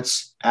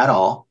payments at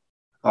all.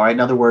 All right.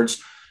 In other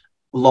words,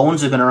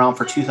 loans have been around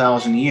for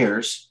 2,000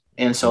 years.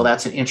 And so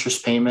that's an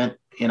interest payment,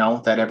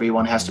 that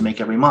everyone has to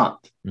make every month.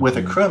 With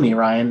AccrueMe,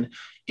 Ryan,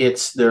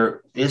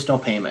 there is no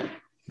payment.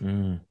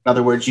 In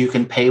other words, you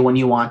can pay when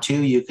you want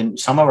to.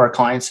 Some of our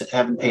clients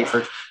haven't paid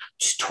for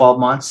 12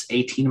 months,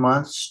 18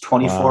 months,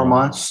 24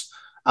 months.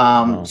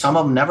 Some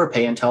of them never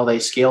pay until they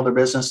scale their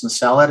business and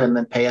sell it and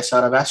then pay us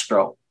out of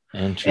escrow.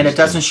 And it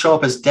doesn't show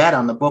up as debt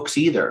on the books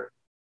either,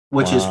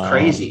 which is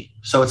crazy.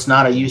 So it's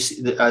not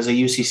as a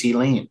UCC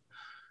lien.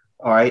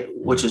 All right.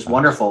 Which is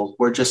wonderful.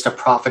 We're just a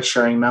profit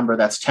sharing member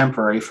that's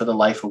temporary for the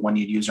life of when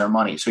you'd use our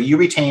money. So you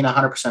retain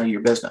 100% of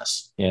your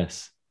business.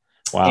 Yes.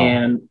 Wow.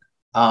 And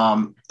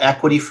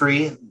equity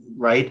free,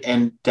 right?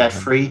 And debt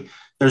free.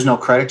 There's no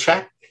credit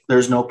check.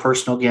 There's no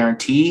personal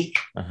guarantee.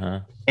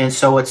 And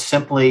so it's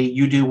simply,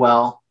 you do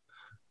well,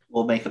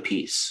 we'll make a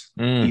piece.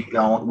 You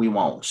don't, we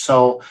won't.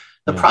 So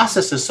the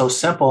process is so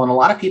simple. And a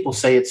lot of people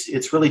say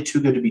it's really too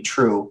good to be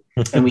true.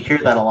 And we hear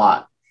that a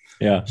lot.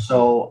 Yeah.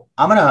 So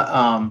I'm going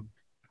to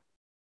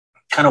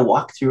kind of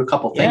walk through a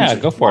couple things. Yeah,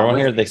 go for it. I want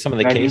to hear some of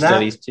the case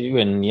studies too.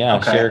 And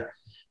share.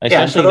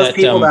 For those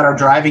people that are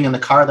driving in the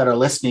car that are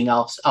listening,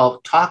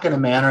 I'll talk in a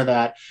manner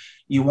that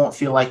you won't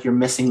feel like you're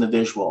missing the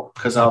visual,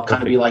 because I'll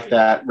kind of be like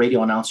that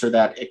radio announcer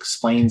that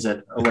explains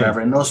it or whatever.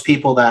 And those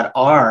people that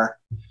are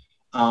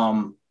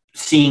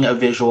seeing a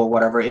visual or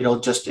whatever, it'll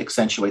just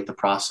accentuate the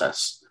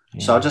process.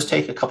 So I'll just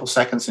take a couple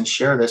seconds and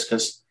share this,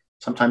 because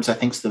sometimes I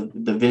think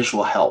the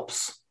visual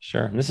helps.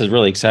 Sure. This is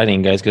really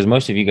exciting, guys, because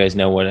most of you guys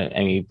know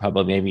you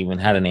probably maybe even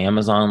had an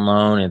Amazon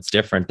loan. It's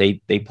different.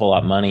 They pull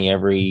out money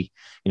every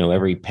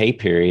pay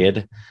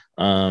period.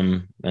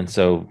 And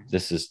so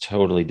this is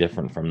totally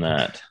different from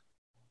that.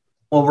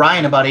 Well,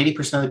 Ryan, about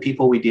 80% of the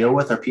people we deal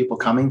with are people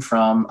coming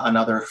from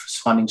another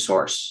funding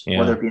source,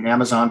 whether it be an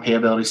Amazon,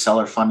 payability,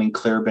 seller funding,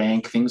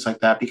 ClearBank, things like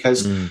that,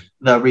 because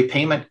the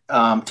repayment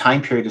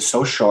time period is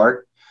so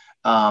short.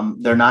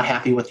 They're not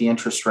happy with the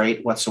interest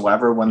rate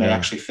whatsoever when they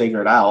actually figure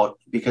it out,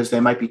 because they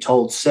might be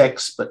told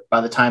 6, but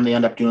by the time they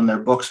end up doing their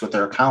books with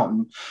their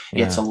accountant,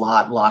 it's a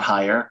lot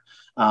higher.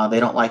 They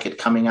don't like it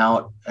coming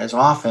out as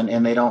often,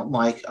 and they don't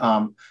like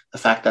the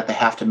fact that they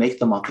have to make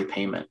the monthly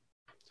payment.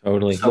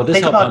 Totally. So well,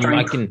 this help.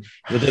 I can,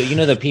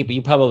 the people,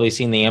 you probably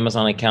seen the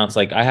Amazon accounts.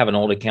 Like I have an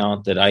old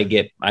account that I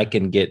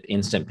can get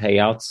instant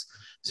payouts.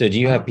 So do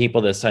you have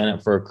people that sign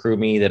up for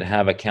AccrueMe that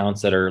have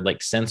accounts that are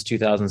like since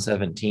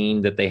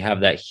 2017 that they have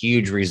that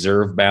huge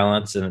reserve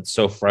balance, and it's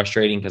so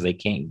frustrating because they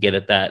can't get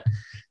at that.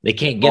 They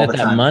can't get at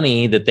that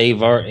money that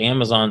they've already,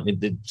 Amazon,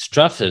 the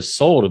stuff is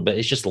sold, but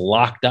it's just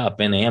locked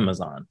up in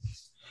Amazon.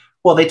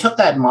 Well, they took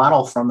that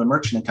model from the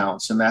merchant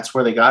accounts, and that's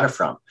where they got it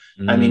from.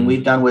 I mean,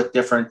 we've done with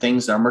different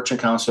things, our merchant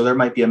account. So there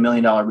might be $1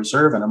 million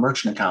reserve in a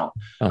merchant account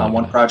on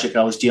one project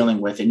I was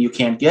dealing with, and you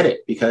can't get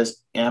it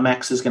because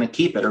Amex is going to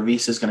keep it or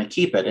Visa is going to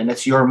keep it, and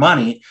it's your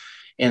money.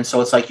 And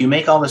so it's like you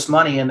make all this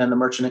money and then the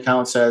merchant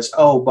account says,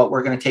 oh, but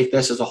we're going to take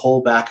this as a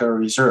holdback or a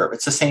reserve.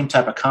 It's the same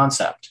type of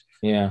concept.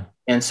 Yeah.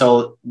 And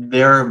so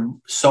they're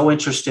so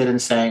interested in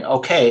saying,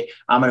 okay,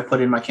 I'm going to put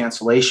in my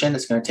cancellation.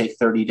 It's going to take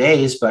 30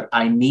 days, but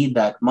I need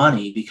that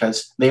money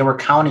because they were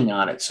counting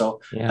on it.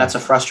 So that's a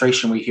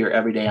frustration we hear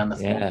every day on the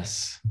phone.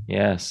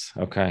 Yes.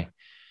 Okay.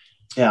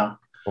 Yeah.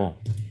 Cool.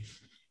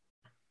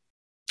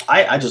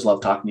 I just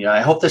love talking to you. I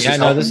hope this is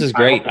helping. This is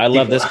great. I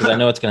love this because I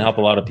know it's going to help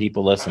a lot of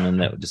people listening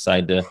that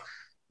decide to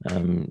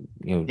and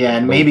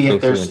maybe if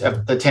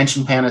the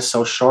attention span is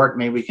so short,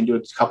 maybe we can do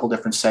a couple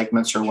different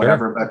segments or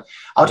whatever, but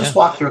I'll just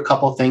walk through a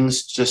couple of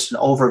things, just an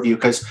overview,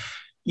 because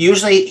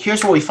usually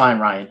here's what we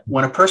find, Ryan.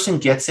 When a person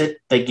gets it,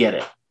 they get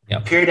it.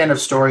 Yep. Period, end of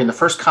story. And the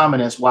first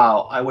comment is,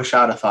 wow, I wish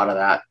I'd have thought of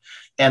that.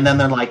 And then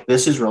they're like,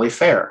 this is really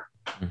fair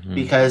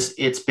because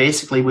it's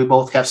basically, we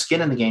both have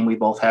skin in the game. We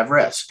both have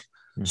risk.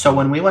 So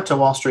when we went to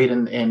Wall Street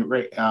and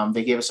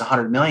they gave us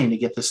 $100 million to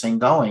get this thing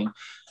going,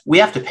 we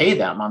have to pay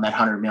them on that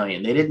 $100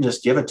 million. They didn't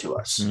just give it to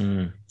us.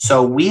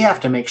 So we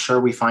have to make sure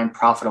we find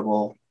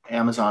profitable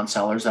Amazon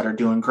sellers that are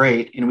doing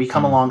great. And we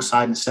come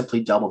alongside and simply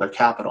double their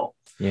capital.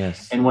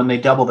 Yes. And when they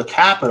double the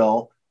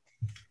capital,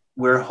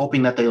 we're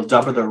hoping that they'll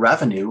double their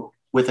revenue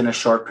within a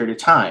short period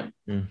of time.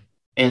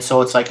 And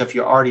so it's like, if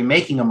you're already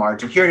making a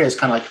margin, here it is,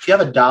 kind of like if you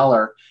have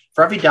 $1,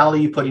 for every dollar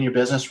you put in your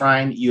business,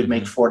 Ryan, you'd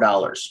make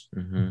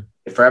 $4.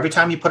 If for every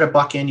time you put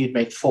 $1 in, you'd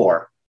make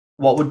 $4.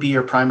 What would be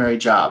your primary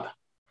job?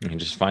 You can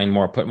just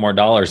put more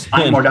dollars.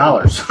 Find more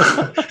dollars.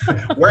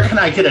 Where can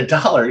I get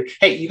 $1?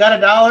 Hey, you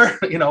got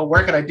 $1?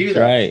 Where can I do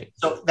that? Right.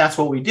 So that's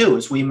what we do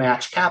is we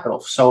match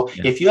capital. So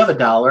if you have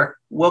 $1,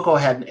 we'll go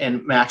ahead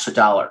and match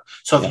 $1.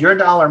 So if your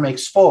dollar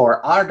makes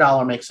 $4, our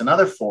dollar makes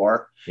another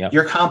 $4.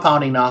 You're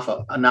compounding now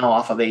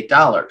off of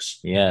 $8.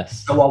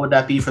 Yes. So what would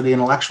that be for the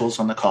intellectuals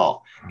on the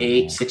call?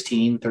 8,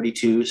 16,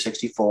 32,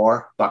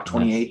 64, $1.28,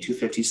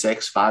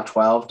 256,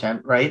 512,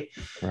 10, right?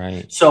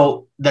 Right.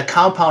 So the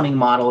compounding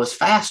model is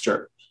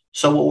faster.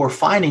 So what we're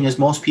finding is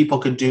most people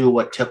could do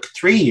what took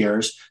 3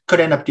 years, could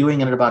end up doing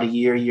it in about a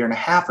year and a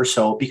half or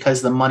so,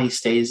 because the money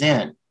stays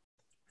in.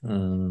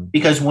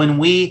 Because when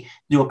we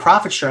do a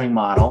profit sharing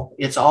model,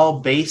 it's all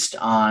based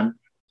on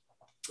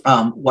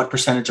what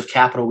percentage of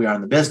capital we are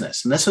in the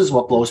business. And this is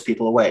what blows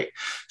people away.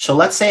 So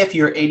let's say if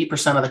you're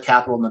 80% of the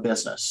capital in the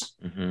business,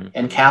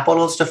 and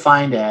capital is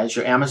defined as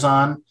your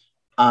Amazon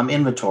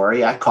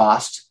inventory at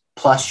cost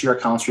plus your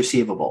accounts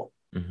receivable.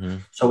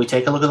 So we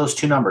take a look at those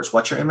two numbers.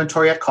 What's your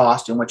inventory at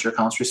cost and what's your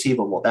accounts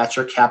receivable? That's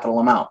your capital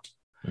amount.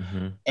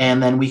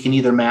 And then we can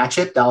either match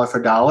it dollar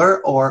for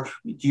dollar, or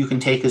you can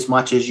take as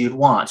much as you'd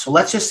want. So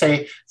let's just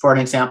say, for an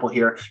example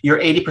here, you're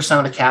 80%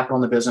 of the capital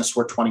in the business,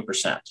 we're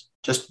 20%.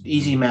 Just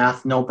easy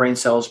math, no brain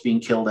cells being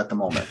killed at the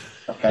moment.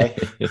 Okay.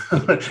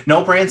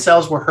 No brain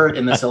cells were hurt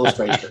in this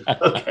illustration.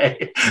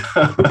 Okay.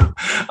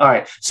 All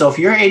right. So if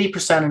you're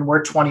 80% and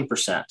we're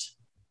 20%,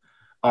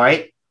 all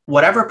right,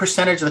 whatever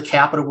percentage of the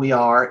capital we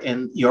are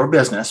in your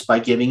business by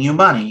giving you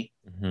money,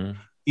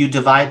 you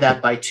divide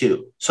that by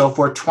 2. So if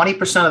we're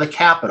 20% of the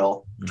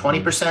capital,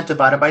 20%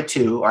 divided by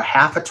 2, or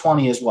half of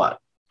 20 is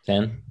what?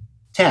 10.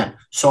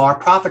 So our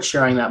profit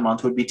sharing that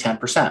month would be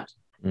 10%.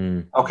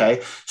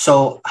 Okay.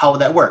 So how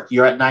would that work?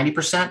 You're at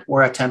 90%,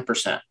 we're at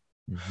 10%.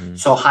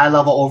 So high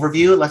level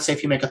overview, let's say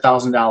if you make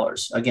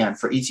 $1,000, again,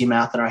 for easy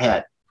math in our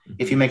head,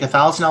 if you make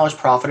 $1,000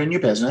 profit in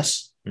your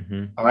business,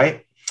 all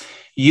right,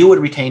 you would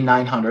retain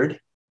 900,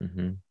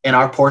 and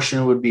our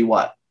portion would be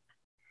what?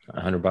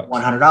 $100.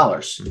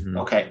 $100.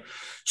 Okay.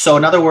 So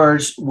in other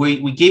words,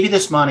 we give you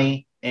this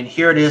money and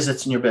here it is,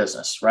 it's in your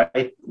business,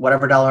 right?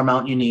 Whatever dollar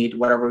amount you need,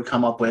 whatever we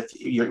come up with,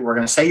 we're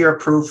going to say you're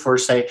approved for,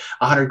 say,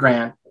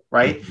 $100,000,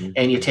 right?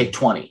 And you take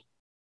 20.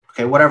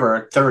 Okay.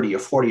 Whatever, 30 or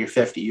 40 or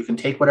 50, you can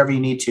take whatever you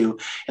need to.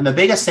 And the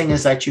biggest thing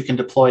is that you can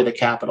deploy the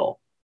capital,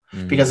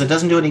 because it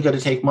doesn't do any good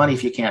to take money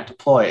if you can't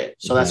deploy it.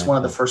 So that's one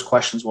of the first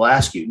questions we'll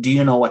ask you. Do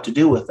you know what to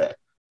do with it?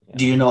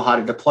 Do you know how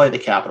to deploy the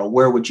capital?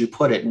 Where would you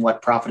put it and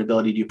what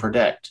profitability do you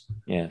predict?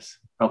 Yes.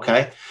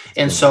 Okay.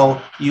 And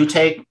so you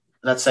take,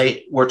 let's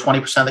say we're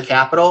 20% of the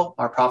capital,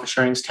 our profit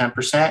sharing is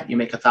 10%. You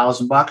make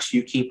 $1,000,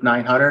 you keep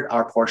 900,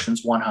 our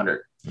portion's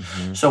 100.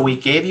 So we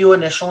gave you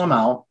initial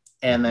amount,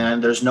 and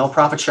then there's no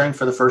profit sharing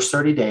for the first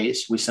 30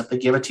 days. We simply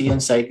give it to you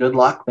and say, good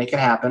luck, make it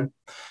happen.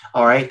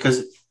 All right.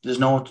 Because there's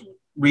no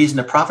reason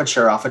to profit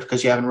share off it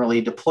because you haven't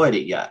really deployed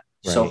it yet.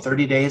 Right. So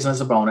 30 days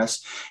as a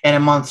bonus. And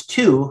in month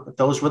 2,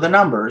 those were the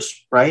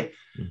numbers, right?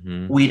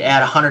 We'd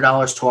add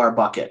 $100 to our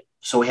bucket.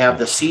 So we have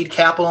the seed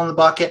capital in the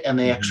bucket and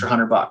the extra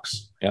 $100.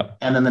 Yep.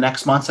 And then the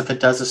next month, if it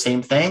does the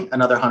same thing,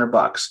 another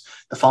 $100.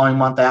 The following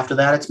month after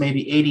that, it's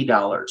maybe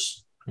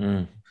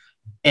 $80.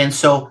 And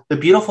so the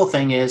beautiful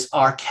thing is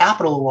our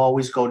capital will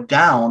always go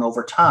down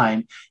over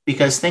time,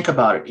 because think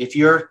about it. If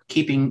you're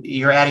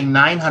adding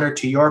 900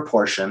 to your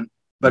portion,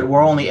 but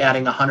we're only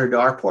adding 100 to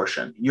our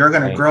portion, you're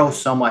going to grow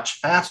so much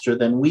faster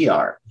than we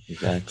are.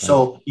 Exactly.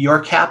 So your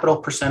capital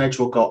percentage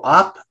will go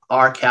up,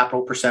 our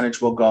capital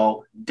percentage will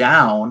go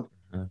down,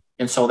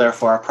 and so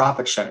therefore our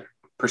profit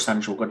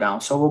percentage will go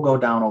down. So we'll go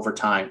down over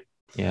time.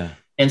 Yeah.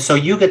 And so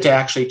you get to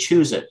actually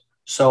choose it.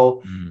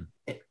 So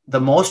the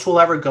most we'll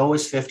ever go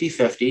is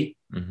 50-50.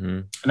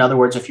 In other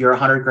words, if you're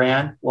 100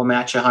 grand, we'll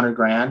match 100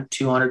 grand,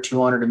 200,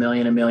 200, a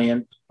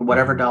million,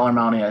 whatever dollar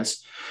amount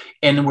is.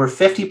 And we're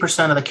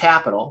 50% of the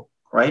capital,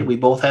 right? We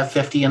both have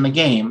 50 in the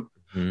game.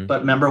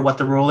 But remember what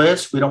the rule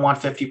is? We don't want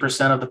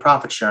 50% of the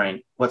profit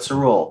sharing. What's the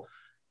rule?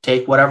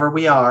 Take whatever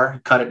we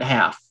are, cut it in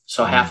half.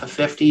 So half of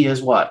 50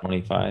 is what?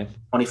 25.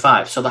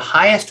 25. So the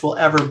highest will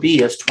ever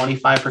be is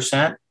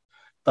 25%.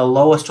 The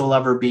lowest will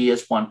ever be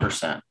is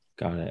 1%.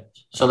 Got it.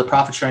 So the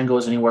profit sharing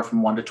goes anywhere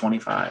from 1 to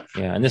 25.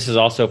 Yeah. And this is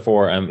also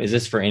for, is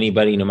this for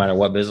anybody, no matter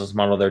what business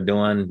model they're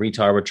doing,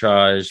 retail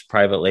arbitrage,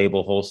 private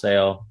label,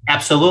 wholesale?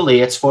 Absolutely.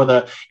 It's for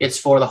the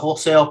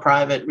wholesale,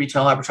 private,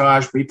 retail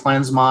arbitrage,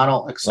 replens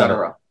model,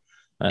 etc.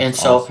 And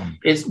so awesome.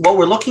 It's what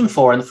we're looking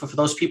for. And for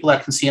those people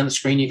that can see on the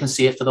screen, you can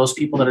see it. For those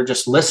people that are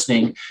just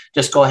listening,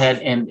 just go ahead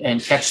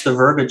and catch the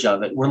verbiage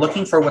of it. We're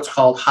looking for what's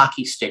called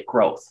hockey stick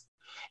growth.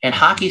 And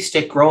hockey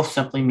stick growth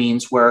simply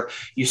means where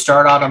you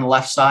start out on the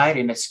left side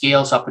and it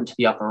scales up into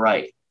the upper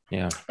right.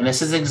 Yeah. And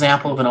this is an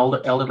example of an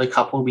elderly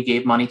couple we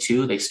gave money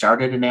to. They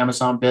started an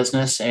Amazon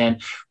business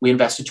and we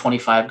invested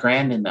 25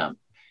 grand in them.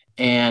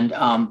 And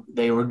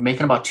they were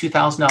making about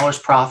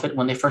 $2,000 profit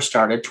when they first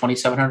started,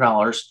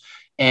 $2,700.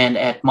 And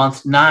at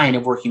month 9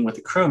 of working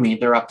with Accrueme,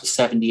 they're up to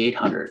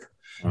 $7,800.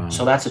 Wow.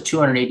 So that's a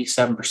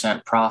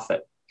 287%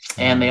 profit.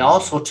 And they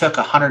also took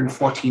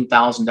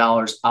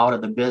 $114,000 out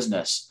of the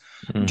business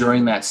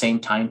during that same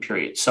time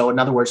period. So in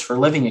other words, for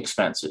living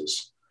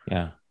expenses.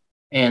 Yeah.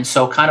 And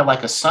so kind of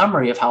like a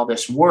summary of how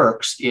this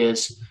works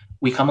is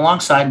we come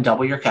alongside and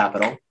double your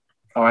capital.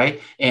 All right.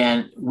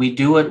 And we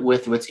do it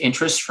with what's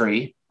interest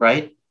free,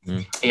 right?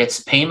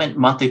 It's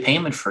monthly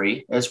payment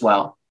free as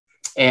well.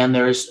 And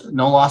there's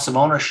no loss of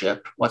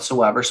ownership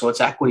whatsoever. So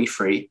it's equity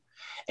free.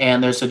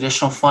 And there's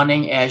additional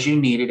funding as you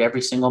need it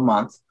every single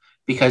month,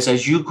 because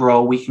as you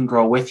grow, we can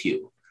grow with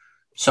you.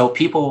 So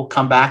people will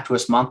come back to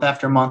us month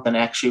after month and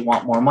actually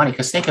want more money.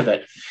 Because think of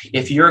it,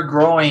 if you're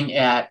growing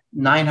at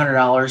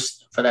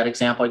 $900 for that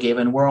example I gave,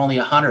 and we're only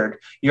 100,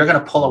 you're going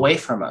to pull away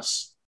from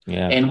us.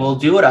 Yeah. And we'll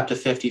do it up to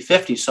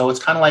 50-50. So it's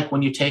kind of like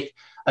when you take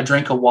a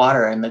drink of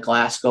water and the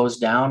glass goes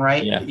down,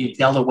 right? Yeah. You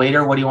tell the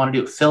waiter, what do you want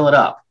to do? Fill it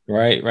up.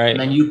 Right. And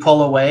then you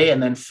pull away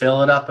and then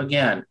fill it up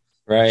again.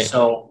 Right.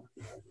 So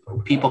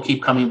people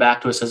keep coming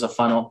back to us as a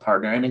funnel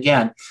partner. And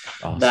again,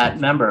 that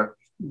remember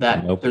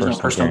that there's no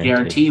personal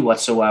guarantee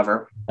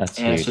whatsoever. That's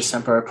and huge. It's just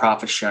temporary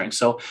profit sharing.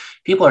 So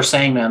people are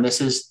saying, man,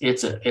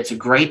 it's a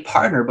great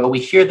partner, but we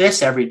hear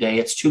this every day.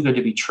 It's too good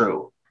to be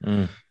true.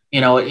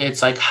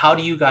 It's like, how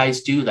do you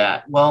guys do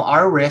that? Well,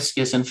 our risk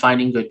is in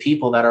finding good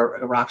people that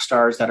are rock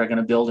stars that are going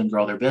to build and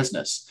grow their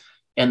business.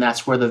 And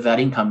that's where the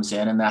vetting comes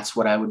in. And that's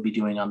what I would be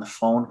doing on the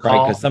phone call.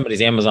 Right. Because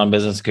somebody's Amazon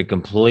business could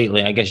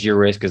completely, I guess your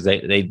risk is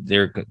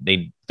their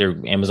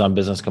Amazon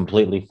business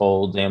completely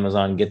folds.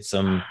 Amazon gets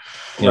them,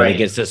 they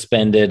get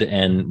suspended,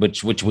 and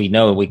which we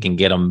know we can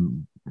get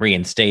them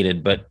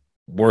reinstated, but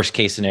worst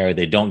case scenario,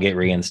 they don't get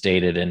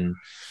reinstated. And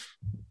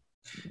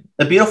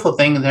the beautiful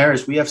thing there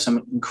is we have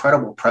some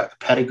incredible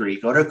pedigree.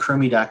 Go to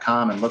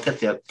Accrueme.com and look at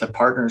the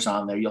partners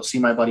on there. You'll see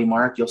my buddy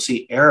Mark. You'll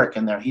see Eric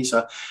in there. He's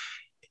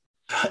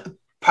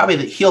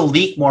he'll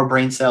leak more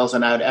brain cells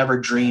than I would ever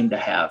dream to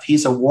have.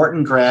 He's a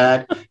Wharton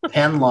grad,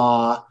 Penn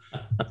Law,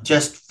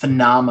 just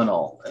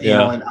phenomenal.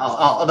 And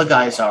all the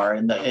guys are,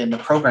 and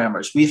the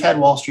programmers. We've had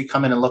Wall Street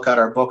come in and look at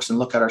our books and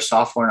look at our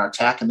software and our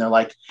tech, and they're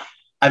like,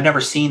 I've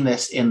never seen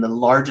this in the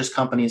largest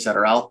companies that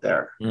are out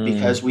there,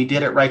 because we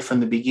did it right from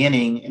the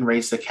beginning and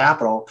raised the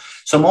capital.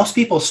 So most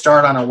people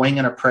start on a wing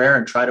and a prayer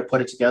and try to put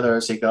it together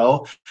as they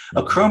go.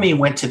 Accrueme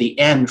went to the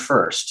end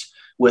first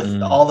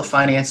with all the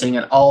financing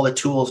and all the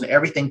tools and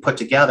everything put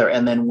together,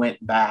 and then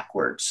went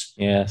backwards.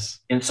 Yes.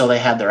 And so they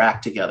had their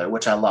act together,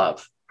 which I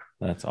love.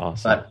 That's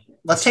awesome. But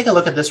let's take a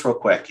look at this real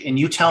quick, and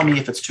you tell me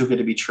if it's too good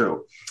to be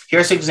true.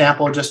 Here's an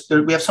example.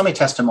 We have so many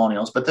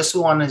testimonials, but this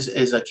one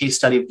is a case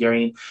study of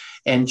Gary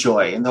and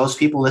Joy. And those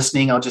people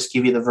listening, I'll just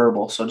give you the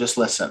verbal. So just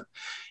listen.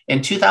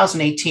 In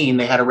 2018,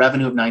 they had a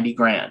revenue of 90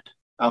 grand.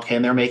 Okay.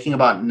 And they're making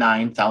about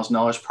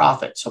 $9,000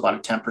 profit. So about a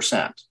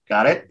 10%.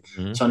 Got it?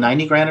 So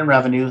 90 grand in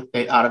revenue.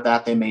 Out of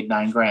that, they made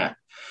 9 grand.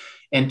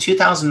 In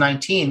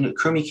 2019,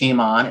 Accrueme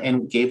came on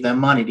and gave them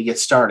money to get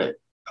started.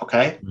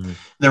 Okay.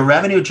 The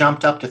revenue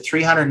jumped up to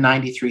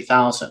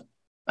 393,000.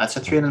 That's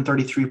a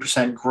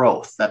 333%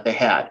 growth that they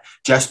had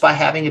just by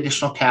having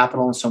additional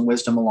capital and some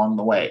wisdom along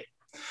the way.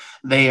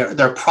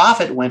 Their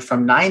profit went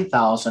from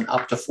 9,000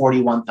 up to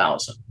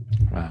 41,000.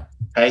 Wow.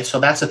 Okay. So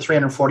that's a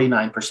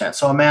 349%.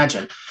 So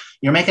imagine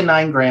you're making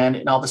 9 grand,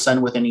 and all of a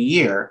sudden within a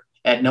year,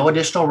 at no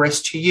additional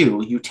risk to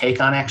you, you take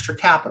on extra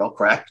capital,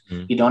 correct?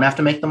 You don't have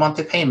to make the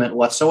monthly payment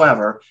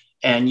whatsoever.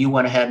 And you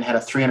went ahead and had a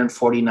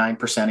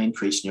 349%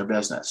 increase in your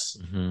business.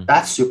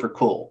 That's super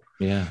cool.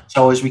 Yeah.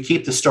 So as we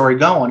keep the story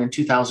going, in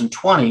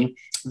 2020,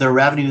 their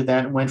revenue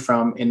then went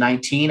from in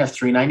 19 of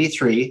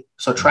 393.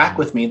 So track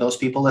with me, those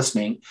people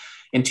listening.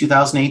 In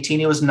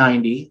 2018, it was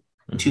 90.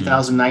 In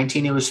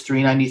 2019, it was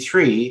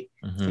 393.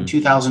 In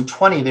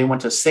 2020, they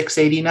went to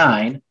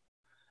 689.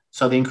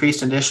 So they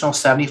increased an additional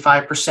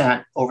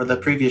 75% over the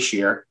previous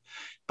year,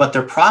 but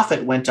their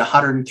profit went to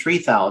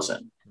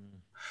 103,000.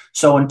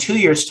 So in 2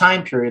 years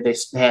time period, they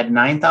had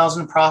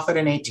 9,000 profit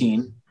in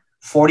 18,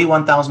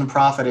 41,000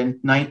 profit in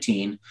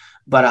 19,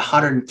 but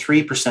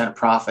 103%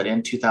 profit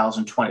in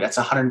 2020. That's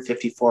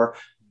 154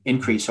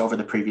 increase over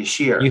the previous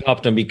year. You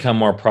helped them become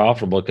more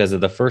profitable because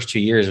of the first 2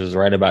 years was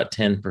right about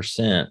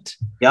 10%.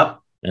 Yep.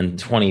 In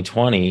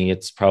 2020,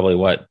 it's probably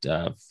what,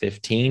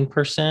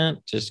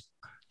 15%? Just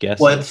guess.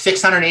 Well,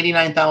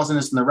 689,000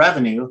 is in the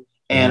revenue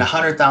and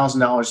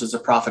 $100,000 is the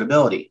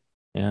profitability.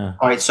 Yeah.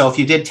 All right. So if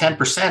you did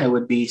 10%, it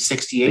would be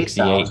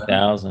 68,000.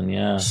 68,000.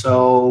 Yeah.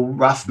 So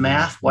rough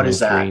math, what is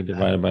that?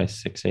 Divided by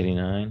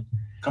 689.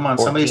 Come on,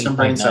 somebody some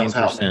brain cells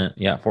help.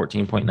 Yeah,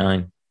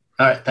 14.9.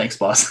 All right, thanks,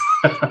 boss.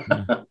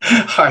 All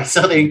right,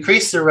 so they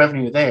increased their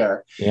revenue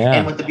there. Yeah.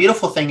 And what the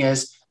beautiful thing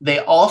is, they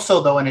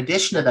also, though, in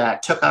addition to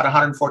that, took out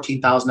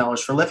 $114,000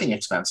 for living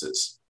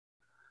expenses.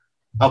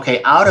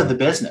 Okay, out of the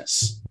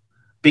business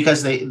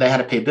because they had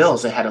to pay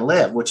bills, they had to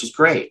live, which is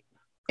great.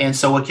 And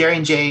so what Gary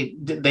and Jay,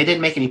 they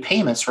didn't make any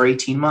payments for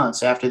 18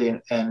 months after they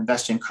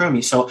invested in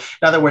Croomy. So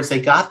in other words, they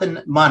got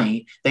the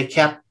money, they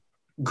kept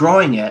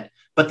growing it,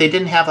 but they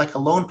didn't have like a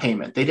loan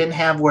payment. They didn't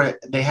have where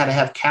they had to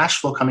have cash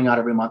flow coming out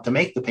every month to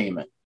make the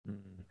payment.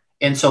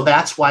 And so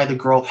that's why the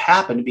growth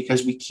happened,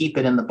 because we keep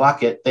it in the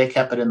bucket. They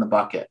kept it in the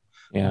bucket,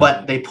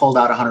 but they pulled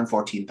out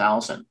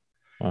 114,000.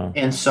 Wow.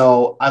 And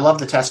so I love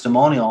the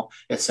testimonial.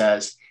 It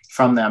says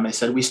from them, they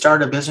said, we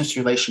started a business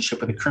relationship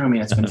with the Croomy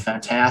and it's been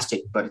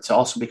fantastic, but it's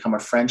also become a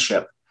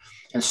friendship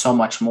and so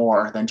much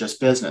more than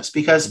just business.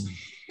 Because,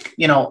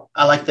 you know,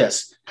 I like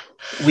this.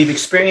 We've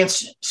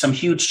experienced some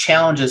huge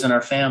challenges in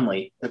our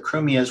family. The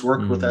Croomy has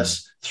worked with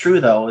us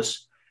through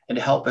those and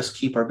to help us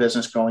keep our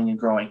business growing and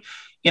growing.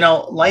 You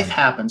know, life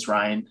happens,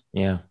 Ryan.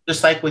 Yeah.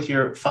 Just like with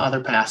your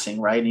father passing,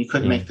 right? And you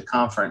couldn't make the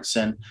conference.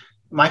 And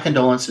my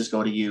condolences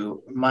go to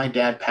you. My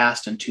dad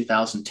passed in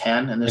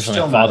 2010, and there's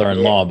still my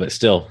father-in-law, but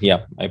still,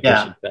 I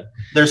appreciate that.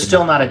 There's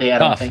still not a day I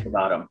don't think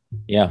about him.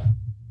 Yeah.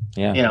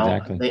 Yeah. You know,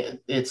 exactly.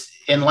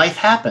 And life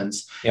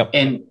happens. Yep.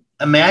 And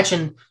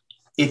imagine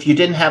if you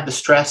didn't have the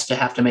stress to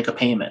have to make a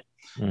payment,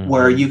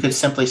 where you could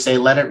simply say,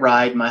 let it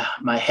ride.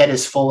 My head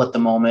is full at the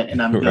moment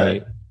and I'm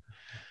good.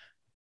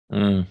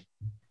 Right.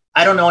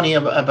 I don't know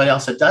anybody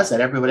else that does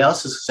that. Everybody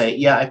else is say,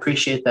 yeah, I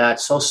appreciate that.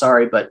 So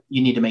sorry, but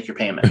you need to make your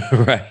payment.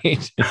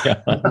 Right.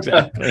 Yeah,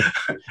 exactly.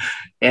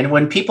 And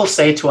when people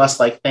say to us,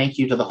 like, thank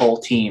you to the whole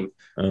team,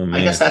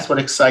 I guess that's what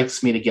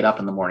excites me to get up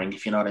in the morning,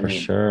 if you know what I mean.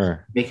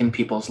 Sure. Making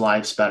people's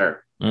lives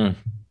better.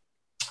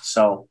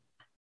 So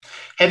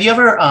have you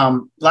ever, a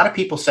lot of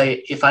people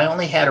say, if I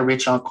only had a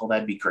rich uncle,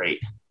 that'd be great.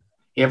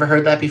 You ever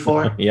heard that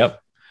before? Yep.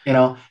 You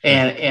know,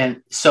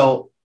 and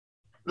so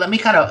let me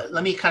kind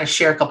of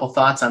share a couple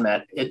thoughts on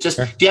that. Do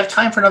you have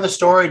time for another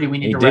story? Do we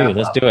need to wrap up?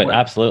 Let's do it.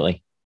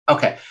 Absolutely.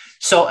 Okay.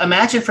 So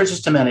imagine for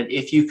just a minute,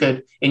 if you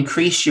could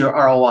increase your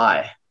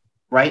ROI,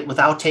 right?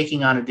 Without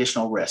taking on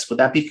additional risk.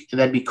 That'd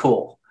be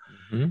cool.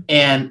 Mm-hmm.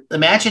 And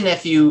imagine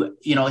if you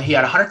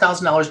had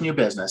 $100,000 in your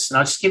business, and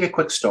I'll just give you a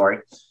quick story.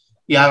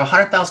 You have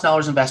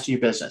 $100,000 invested in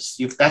your business.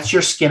 That's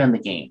your skin in the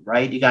game,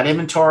 right? You got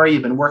inventory,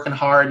 you've been working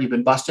hard, you've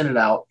been busting it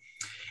out.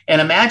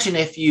 And imagine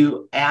if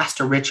you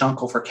asked a rich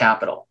uncle for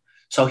capital.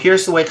 So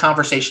here's the way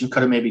conversation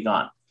could have maybe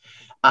gone.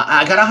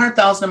 I got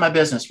 $100,000 in my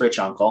business, rich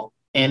uncle,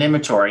 in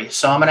inventory.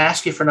 So I'm going to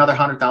ask you for another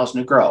 $100,000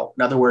 to grow.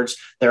 In other words,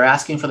 they're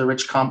asking for the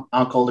rich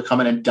uncle to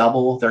come in and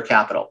double their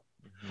capital.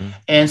 Mm-hmm.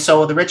 And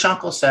so the rich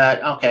uncle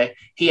said, okay,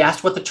 he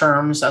asked what the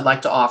terms I'd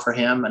like to offer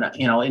him and,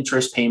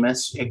 interest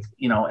payments,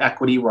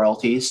 equity,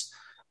 royalties.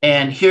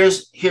 And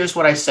here's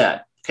what I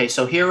said. Okay.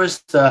 So here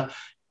was the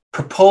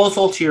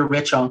proposal to your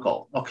rich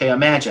uncle. Okay.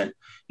 Imagine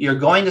you're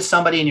going to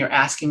somebody and you're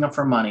asking them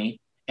for money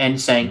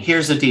and saying,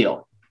 here's the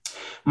deal.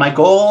 My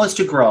goal is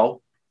to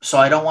grow, so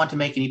I don't want to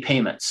make any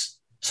payments.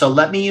 So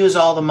let me use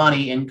all the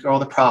money and grow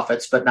the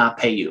profits, but not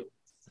pay you.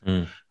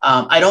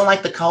 I don't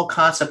like the whole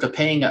concept of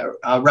paying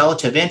a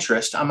relative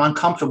interest. I'm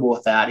uncomfortable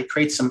with that. It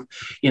creates some,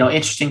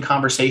 interesting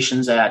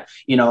conversations at,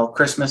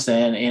 Christmas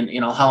and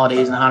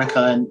holidays and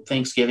Hanukkah and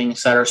Thanksgiving, et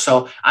cetera.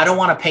 So I don't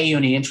want to pay you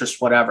any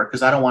interest, whatever,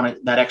 because I don't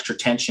want that extra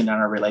tension in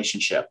our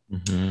relationship.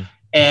 Mm-hmm.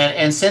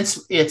 And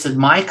since it's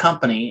my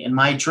company and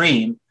my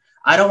dream,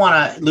 I don't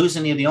want to lose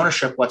any of the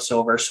ownership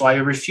whatsoever. So I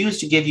refuse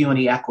to give you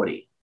any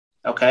equity.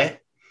 Okay.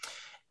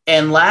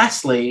 And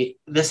lastly,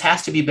 this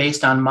has to be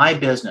based on my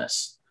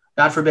business.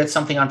 God forbid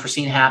something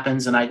unforeseen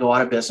happens and I go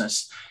out of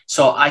business.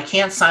 So I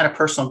can't sign a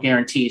personal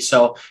guarantee.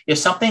 So if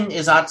something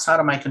is outside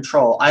of my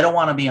control, I don't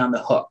want to be on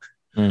the hook.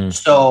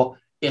 So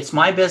it's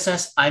my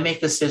business. I make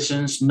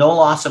decisions, no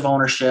loss of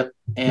ownership,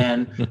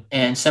 and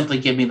simply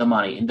give me the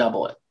money and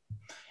double it.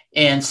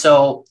 And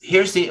so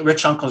here's the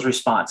rich uncle's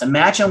response.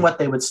 Imagine what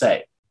they would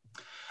say.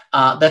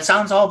 That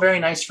sounds all very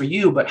nice for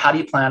you, but how do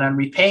you plan on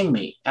repaying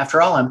me?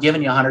 After all, I'm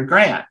giving you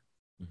 $100,000.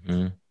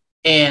 Mm-hmm.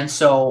 And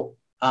so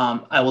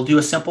I will do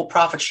a simple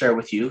profit share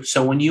with you.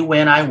 So when you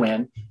win, I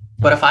win.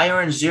 But if I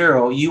earn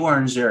zero, you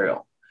earn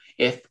zero.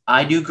 If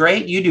I do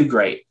great, you do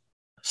great.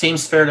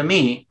 Seems fair to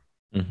me.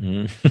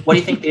 Mm-hmm. What do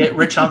you think the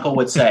rich uncle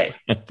would say?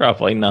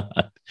 Probably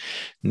not.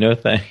 No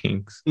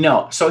thanks.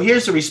 No. So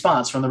here's the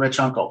response from the rich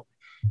uncle.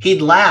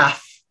 He'd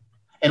laugh,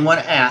 and when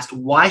asked,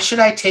 why should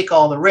I take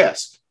all the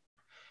risk?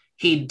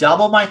 He'd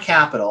double my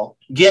capital,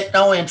 get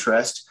no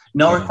interest,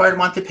 no required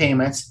monthly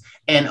payments,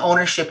 and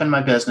ownership in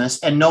my business,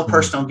 and no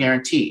personal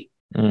guarantee.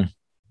 You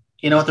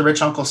know what the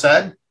rich uncle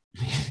said?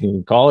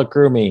 Call it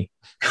crew me.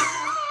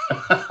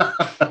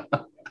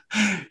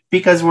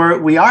 Because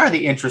we are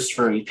the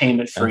interest-free,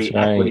 payment-free,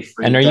 right.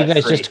 equity-free. And are you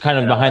guys just kind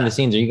of behind the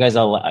scenes? Are you guys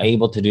all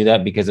able to do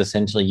that because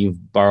essentially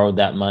you've borrowed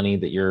that money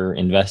that you're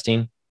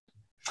investing?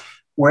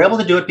 We're able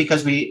to do it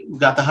because we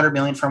got the $100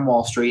 million from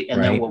Wall Street.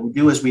 And then what we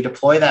do is we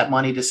deploy that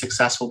money to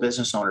successful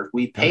business owners.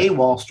 We pay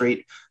Wall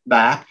Street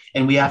back,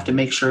 and we have to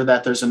make sure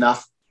that there's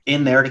enough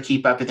in there to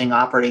keep everything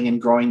operating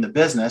and growing the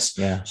business.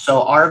 Yeah.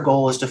 So our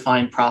goal is to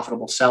find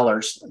profitable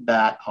sellers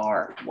that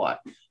are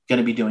going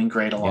to be doing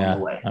great along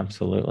the way.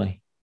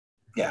 Absolutely.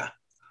 Yeah.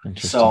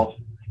 So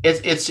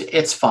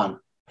it's fun.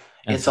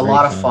 It's a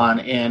lot of fun.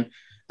 And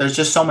there's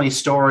just so many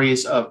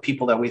stories of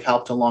people that we've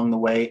helped along the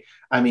way.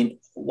 I mean,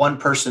 one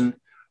person,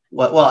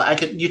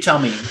 you tell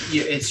me,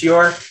 it's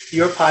your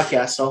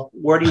podcast. So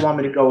where do you want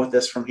me to go with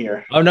this from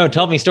here? Oh no,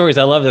 tell me stories.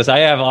 I love this.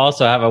 I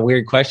also have a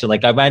weird question.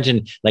 Like I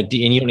imagine and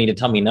you don't need to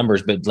tell me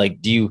numbers, but like,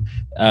 do you,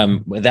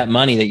 that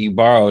money that you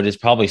borrowed is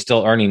probably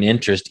still earning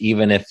interest,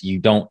 even if you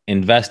don't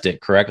invest it,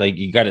 correct? Like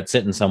you got it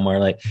sitting somewhere.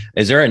 Like,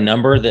 is there a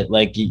number that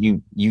like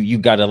you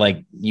got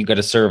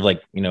to serve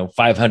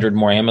 500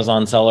 more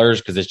Amazon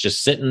sellers because it's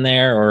just sitting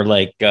there, or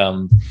like,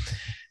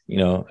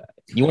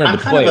 you want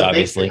to deploy it,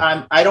 obviously.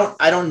 I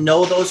don't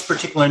know those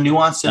particular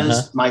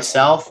nuances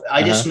myself.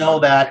 I just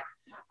know that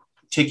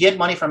to get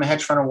money from a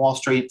hedge fund or Wall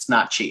Street, it's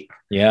not cheap.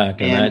 Yeah, I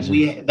can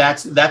imagine.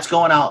 That's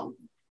going out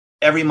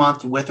every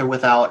month with or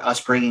without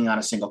us bringing on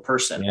a single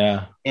person.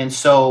 Yeah. And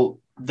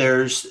so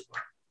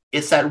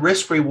it's that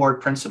risk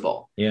reward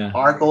principle. Yeah.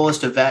 Our goal is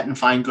to vet and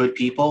find good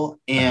people,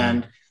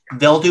 and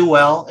they'll do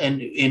well,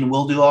 and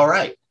we'll do all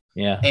right.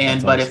 Yeah.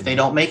 But if they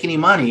don't make any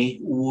money,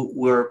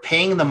 we're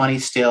paying the money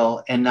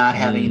still and not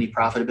having any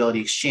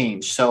profitability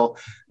exchange. So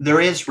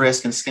there is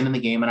risk and skin in the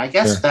game. And I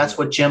guess that's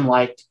what Jim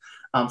liked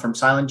from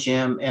Silent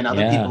Jim and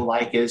other people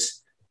like,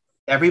 is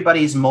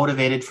everybody's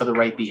motivated for the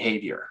right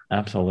behavior.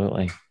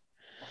 Absolutely.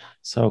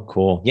 So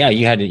cool. Yeah.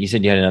 You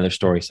said you had another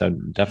story. So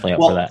definitely up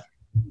for that.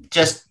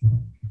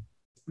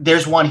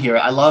 There's one here.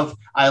 I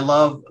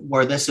love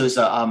where this is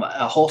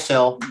a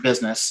wholesale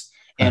business.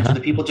 And for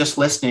the people just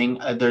listening,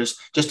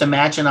 just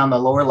imagine on the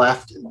lower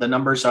left, the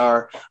numbers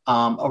are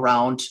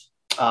around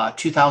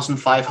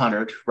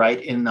 2,500, right,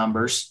 in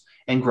numbers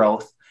and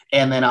growth.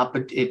 And then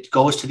it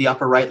goes to the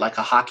upper right like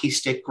a hockey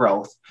stick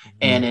growth.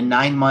 And in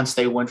 9 months,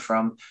 they went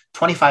from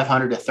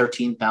 2,500 to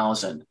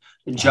 13,000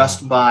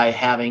 just by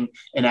having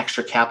an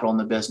extra capital in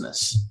the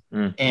business.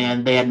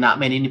 And they had not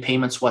made any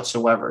payments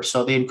whatsoever.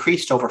 So they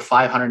increased over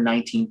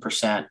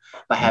 519%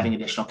 by having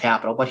additional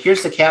capital. But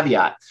here's the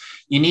caveat.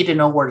 You need to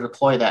know where to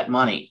deploy that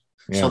money.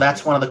 Yeah. So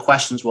that's one of the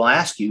questions we'll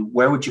ask you.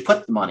 Where would you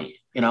put the money?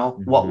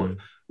 What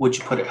would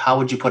you put it? How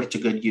would you put it to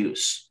good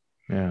use?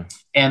 Yeah.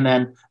 And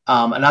then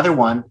another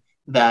one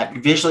that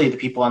visually the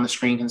people on the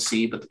screen can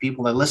see, but the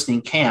people that are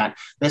listening can't.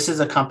 This is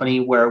a company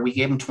where we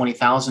gave them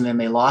 20,000 and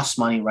they lost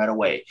money right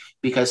away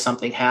because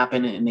something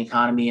happened in the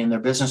economy and their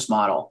business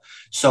model.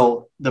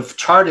 So the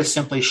chart is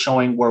simply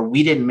showing where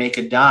we didn't make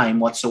a dime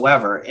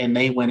whatsoever and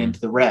they went into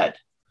the red.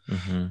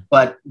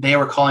 But they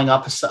were calling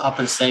up and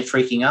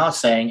freaking out,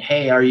 saying,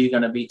 "Hey, are you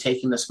going to be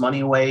taking this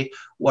money away?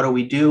 What do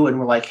we do?" And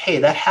we're like, "Hey,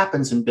 that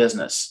happens in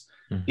business.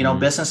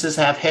 Businesses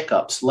have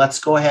hiccups. Let's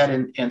go ahead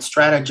and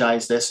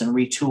strategize this and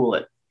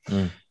retool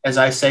it." As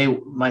I say,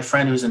 my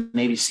friend who's a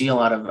Navy SEAL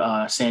out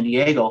of San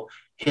Diego,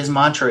 his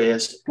mantra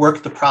is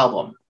work the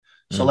problem.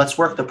 So let's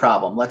work the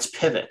problem. Let's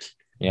pivot.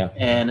 Yeah.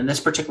 And in this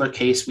particular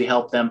case, we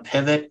helped them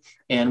pivot,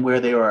 and where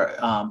they were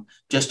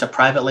just a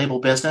private label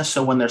business.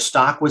 So when their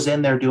stock was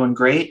in, they're doing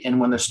great. And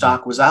when their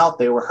stock was out,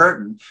 they were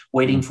hurting,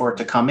 waiting for it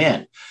to come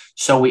in.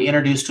 So we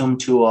introduced them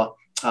to a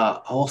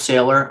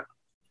wholesaler,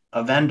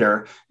 a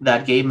vendor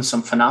that gave them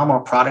some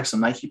phenomenal products, a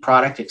Nike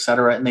product, et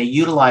cetera. And they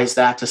utilized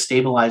that to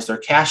stabilize their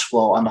cash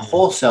flow on the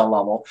wholesale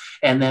level.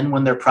 And then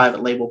when their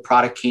private label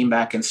product came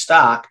back in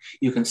stock,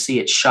 you can see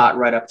it shot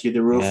right up through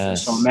the roof.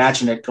 Yes. So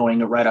imagine it going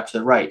right up to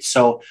the right.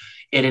 So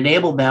it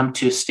enabled them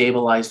to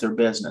stabilize their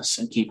business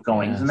and keep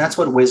going. Yes. And that's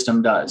what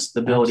wisdom does, the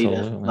ability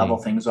to level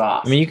things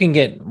off. I mean, you can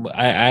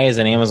I as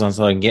an Amazon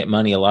seller, can get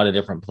money a lot of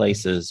different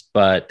places,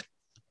 but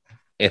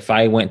if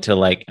I went to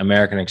like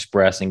American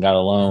Express and got a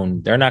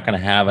loan, they're not going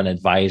to have an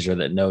advisor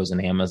that knows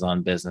an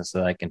Amazon business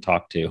that I can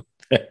talk to.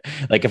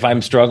 Like if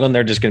I'm struggling,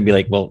 they're just going to be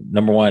like, well,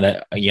 number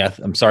one, yeah,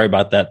 I'm sorry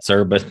about that,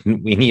 sir, but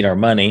we need our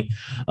money.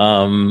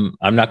 I'm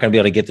not going to be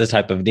able to get this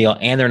type of deal.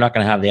 And they're not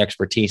going to have the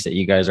expertise that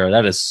you guys are.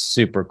 That is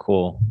super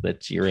cool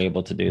that you're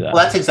able to do that.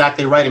 Well, that's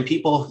exactly right. And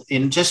people,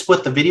 in just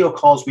with the video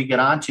calls we get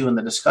onto and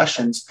the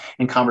discussions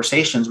and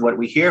conversations, what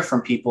we hear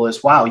from people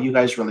is, wow, you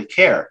guys really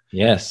care.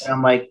 Yes. And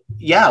I'm like,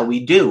 yeah,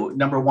 we do.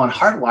 Number one,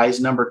 heart-wise.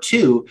 Number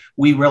two,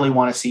 we really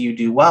want to see you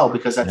do well,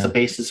 because that's the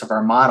basis of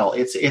our model.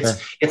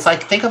 It's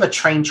like, think of a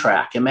train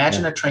track.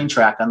 Imagine a train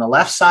track. On the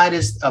left side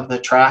of the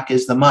track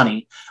is the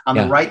money. On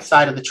the right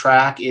side of the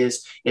track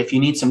is if you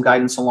need some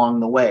guidance along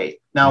the way.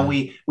 Now,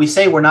 we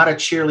say we're not a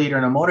cheerleader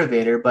and a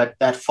motivator, but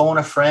that phone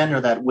a friend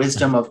or that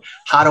wisdom of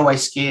how do I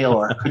scale,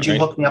 or could you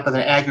hook me up with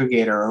an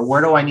aggregator, or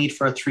where do I need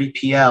for a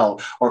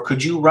 3PL, or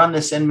could you run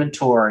this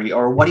inventory,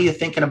 or what are you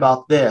thinking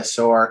about this,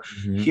 or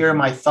here are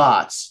my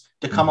thoughts,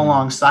 to come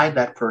alongside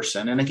that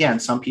person. And again,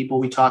 some people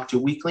we talk to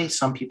weekly,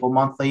 some people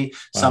monthly,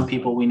 some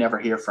people we never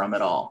hear from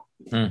at all.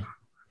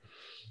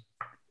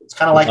 It's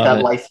kind of like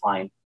that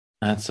lifeline.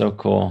 That's so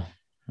cool.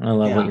 I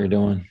love what you're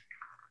doing.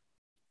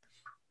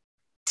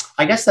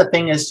 I guess the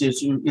thing is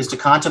to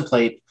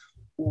contemplate.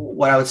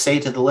 What I would say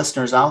to the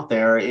listeners out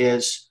there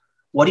is,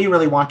 what do you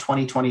really want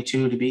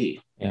 2022 to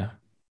be? Yeah.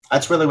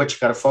 That's really what you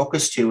got to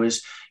focus to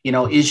is,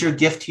 is your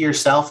gift to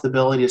yourself the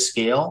ability to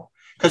scale?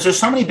 Because there's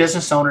so many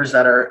business owners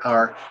that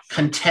are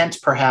content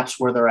perhaps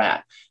where they're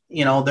at.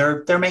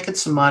 They're making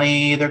some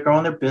money, they're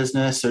growing their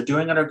business, they're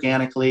doing it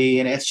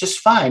organically, and it's just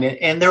fine.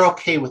 And they're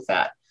okay with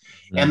that.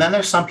 And then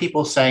there's some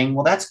people saying,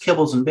 well, that's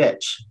kibbles and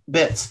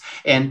bits.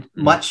 And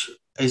much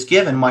is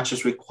given, much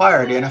is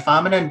required. And if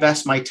I'm going to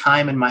invest my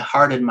time and my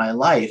heart and my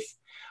life,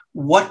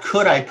 what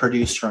could I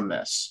produce from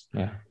this?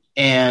 Yeah.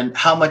 And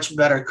how much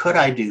better could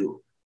I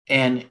do?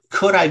 And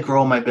could I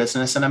grow my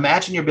business? And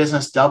imagine your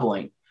business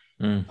doubling,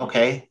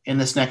 in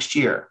this next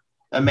year.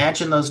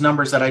 Imagine those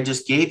numbers that I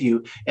just gave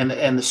you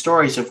and the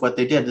stories of what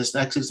they did. This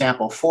next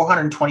example,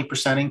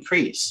 420%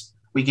 increase.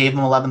 We gave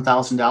them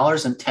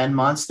 $11,000 in 10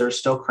 months. They're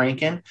still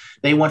cranking.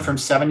 They went from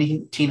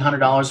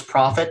 $1,700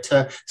 profit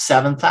to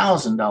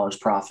 $7,000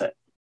 profit.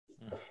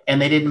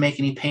 And they didn't make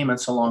any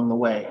payments along the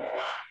way.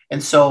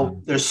 And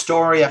so there's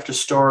story after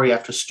story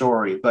after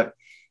story. But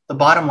the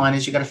bottom line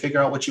is you got to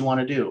figure out what you want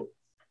to do.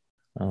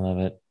 I love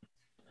it.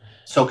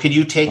 So could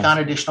you take on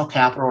additional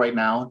capital right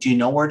now? Do you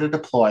know where to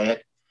deploy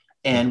it?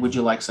 And would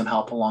you like some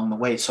help along the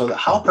way? So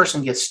how a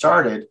person gets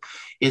started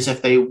is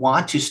if they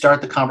want to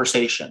start the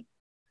conversation.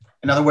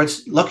 In other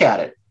words, look at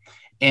it.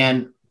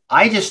 And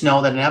I just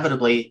know that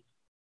inevitably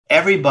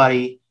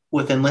everybody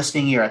within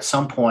listening ear at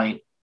some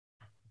point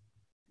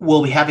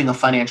will be having a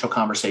financial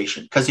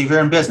conversation. Because if you're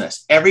in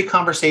business, every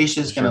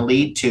conversation is going to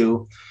lead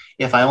to,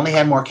 if I only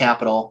had more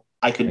capital,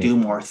 I could do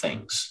more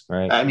things.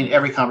 Right. I mean,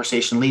 every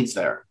conversation leads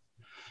there.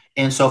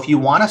 And so if you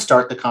want to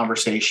start the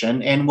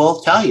conversation, and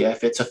we'll tell you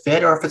if it's a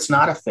fit or if it's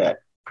not a fit,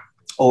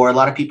 or a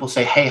lot of people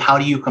say, hey, how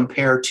do you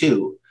compare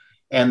to?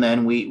 And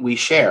then we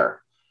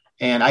share.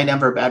 And I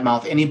never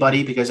badmouth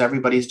anybody because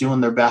everybody's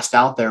doing their best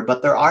out there,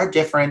 but there are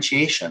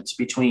differentiations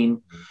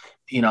between,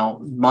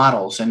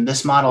 models, and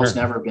this model has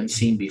never been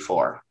seen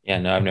before. Yeah,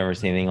 no, I've never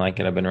seen anything like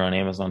it. I've been around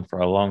Amazon for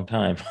a long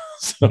time.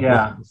 So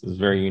this is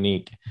very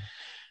unique.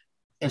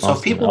 And so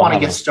if people want to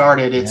get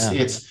started, it's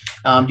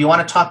do you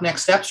want to talk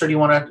next steps or do you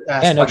want to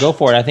ask questions? Go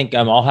for it. I think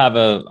I'll have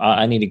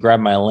I need to grab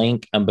my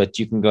link, but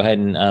you can go ahead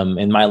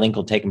and my link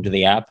will take them to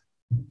the app.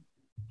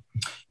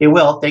 It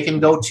will. They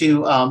can go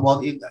to,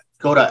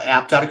 go to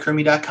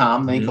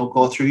app.accrueme.com. Then you'll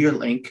go through your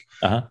link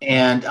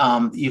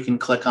and you can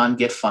click on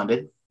Get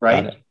Funded,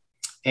 right?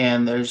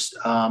 And there's,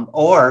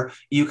 or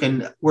you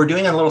can, we're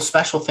doing a little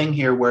special thing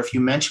here where if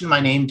you mention my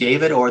name,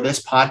 David, or this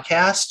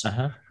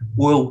podcast,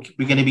 we're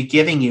going to be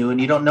giving you,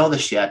 and you don't know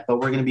this yet, but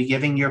we're going to be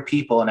giving your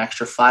people an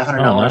extra $500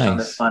 on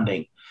their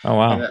funding. Oh,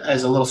 wow.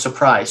 As a little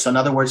surprise. So in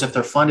other words, if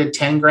they're funded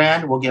 10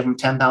 grand, we'll give them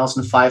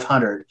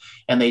 10,500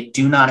 and they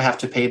do not have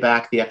to pay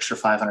back the extra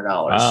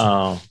 $500.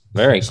 Oh,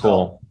 very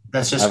cool.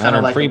 That's just kind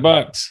of like $3.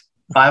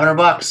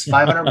 $500,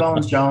 500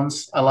 bones,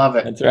 Jones. I love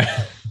it. That's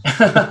right.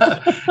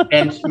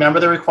 And remember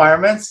the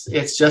requirements.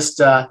 It's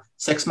just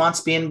 6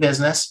 months being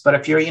business. But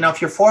if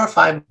you're 4 or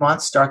 5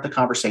 months, start the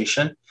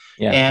conversation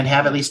and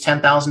have at least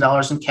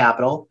 $10,000 in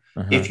capital.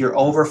 If you're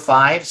over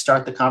 5,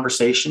 start the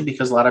conversation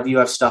because a lot of you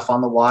have stuff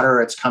on the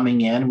water. It's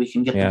coming in. We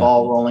can get the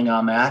ball rolling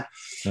on that.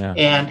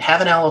 And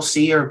have an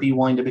LLC or be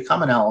willing to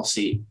become an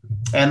LLC.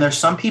 And there's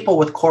some people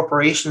with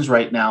corporations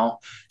right now.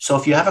 So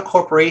if you have a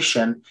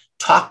corporation,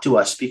 talk to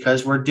us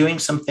because we're doing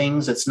some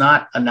things. It's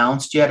not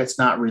announced yet. It's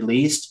not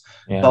released,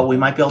 but we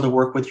might be able to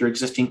work with your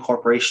existing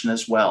corporation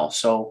as well.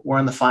 So we're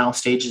in the final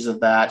stages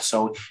of that.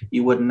 So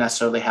you wouldn't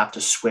necessarily have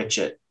to switch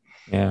it.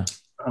 Yeah.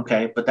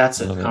 Okay. But that's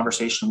a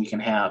conversation we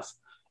can have.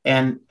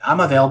 And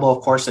I'm available,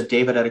 of course, at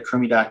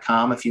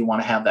david@accrueme.com if you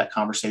want to have that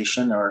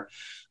conversation. Or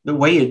the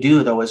way you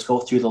do, though, is go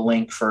through the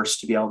link first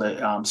to be able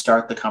to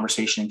start the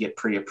conversation and get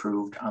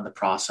pre-approved on the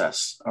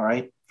process. All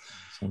right.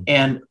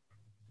 And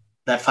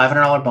that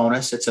 $500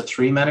 bonus, it's a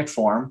 3-minute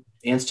form,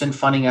 instant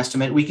funding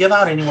estimate. We give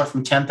out anywhere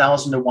from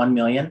 $10,000 to $1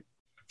 million.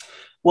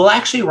 We'll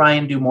actually,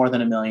 Ryan, do more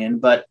than $1 million,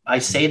 but I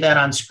say that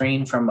on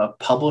screen from a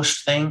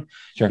published thing,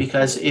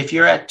 because if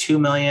you're at 2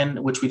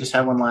 million, which we just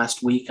had one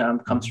last week,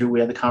 come through, we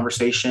had the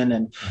conversation,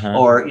 and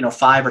or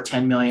 5 or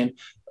 10 million.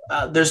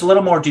 There's a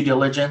little more due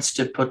diligence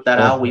to put that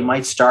out. We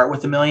might start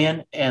with $1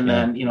 million and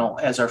then,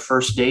 as our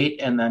first date,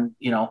 and then,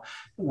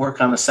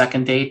 work on the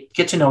second date,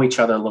 get to know each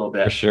other a little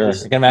bit. For sure. I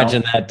can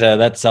imagine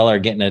that seller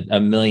getting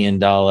 $1 million,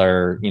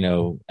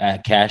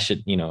 cash,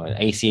 an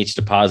ACH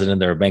deposit in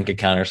their bank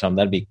account or something.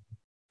 That'd be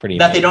pretty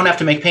that amazing. They don't have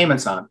to make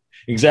payments on.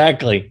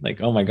 Exactly. Like,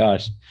 oh my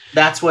gosh.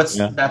 That's what's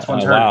hurt.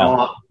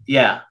 Wow.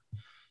 Yeah.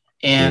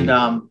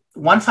 And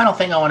one final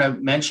thing I want to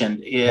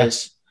mention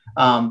is,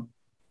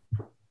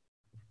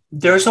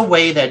 there's a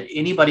way that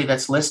anybody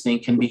that's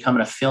listening can become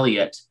an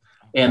affiliate.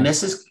 And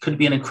this could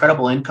be an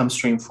incredible income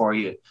stream for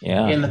you.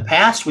 Yeah. In the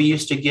past, we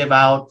used to give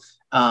out,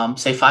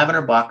 say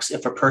 $500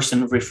 if a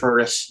person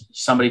referred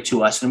somebody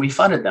to us, and we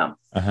funded them.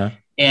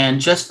 And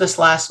just this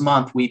last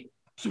month, we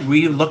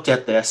looked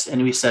at this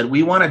and we said,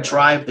 we want to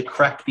drive the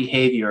correct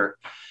behavior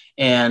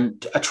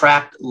and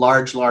attract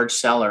large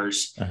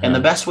sellers. And the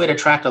best way to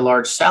attract a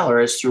large seller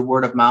is through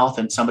word of mouth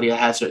and somebody that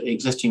has an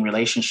existing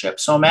relationship.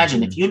 So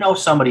imagine if you know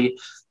somebody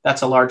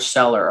that's a large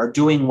seller or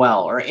doing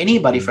well, or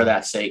anybody for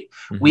that sake,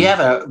 we have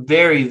a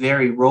very,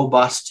 very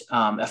robust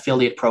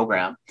affiliate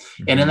program.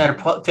 And in that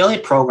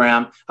affiliate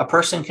program, a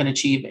person can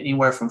achieve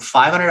anywhere from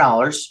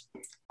 $500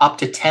 up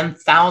to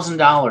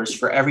 $10,000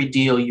 for every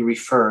deal you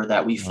refer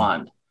that we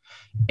fund.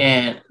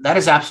 And that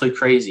is absolutely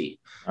crazy.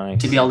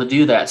 Nice. To be able to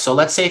do that. So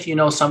let's say if you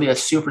know somebody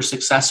that's super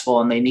successful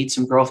and they need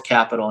some growth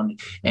capital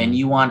and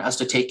you want us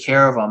to take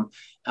care of them,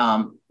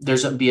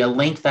 there's be a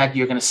link that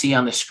you're going to see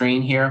on the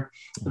screen here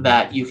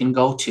that you can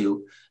go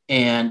to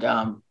and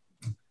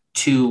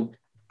to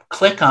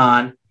click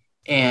on,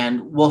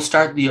 and we'll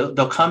start.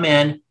 They'll come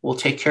in, we'll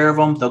take care of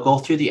them. They'll go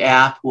through the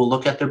app. We'll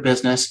look at their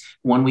business.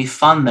 When we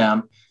fund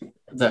them,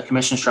 the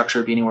commission structure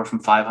would be anywhere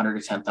from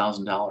 $500 to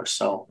 $10,000.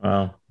 So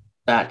wow.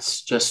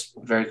 That's just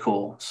very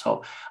cool.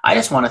 So I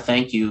just want to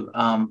thank you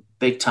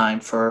big time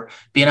for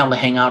being able to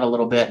hang out a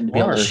little bit and to be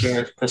able to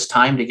share this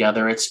time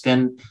together. It's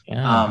been,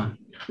 I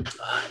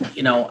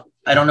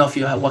don't know if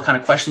you have what kind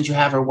of questions you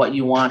have or what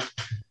you want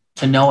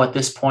to know at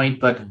this point,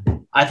 but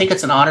I think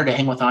it's an honor to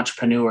hang with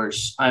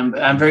entrepreneurs.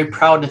 I'm very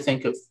proud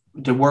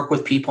to work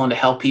with people and to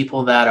help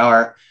people that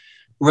are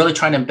really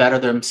trying to better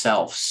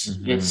themselves.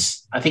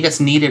 I think it's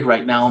needed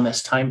right now in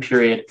this time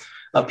period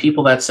of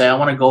people that say, I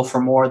want to go for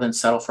more than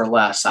settle for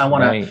less. I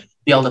want to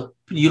be able to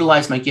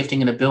utilize my gifting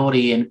and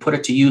ability and put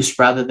it to use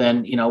rather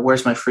than,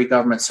 where's my free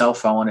government cell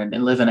phone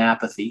and live in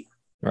apathy.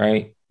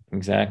 Right.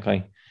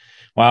 Exactly.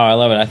 Wow. I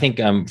love it. I think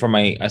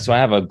so I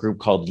have a group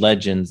called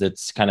Legends.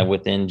 It's kind of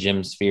within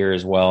Jim's sphere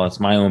as well. It's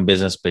my own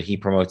business, but he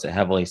promotes it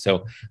heavily.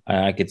 So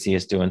I could see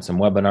us doing some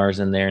webinars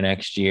in there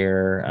next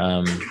year. I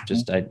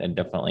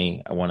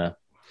want to,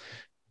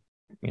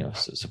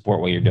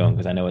 support what you're doing,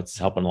 because I know it's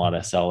helping a lot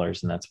of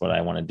sellers, and that's what I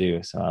want to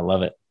do. So I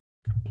love it.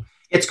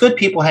 It's good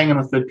people hanging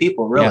with good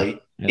people, really.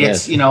 Yeah,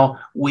 it's,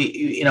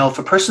 if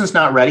a person's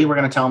not ready, we're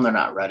going to tell them they're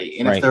not ready.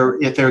 And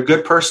if they're a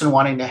good person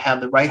wanting to have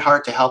the right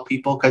heart to help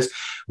people, because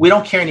we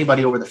don't carry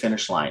anybody over the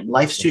finish line.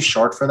 Life's too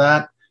short for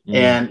that.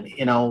 And,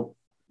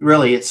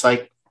 really, it's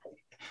like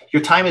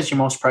your time is your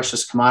most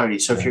precious commodity.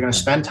 So if you're going to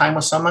spend time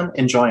with someone,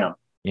 enjoy them.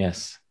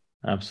 Yes,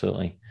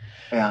 absolutely.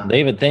 Yeah.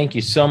 David, thank you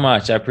so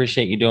much. I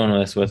appreciate you doing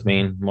this with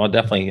me. Well,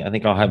 definitely, I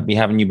think I'll be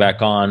having you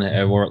back on,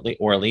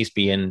 or at least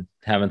be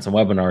having some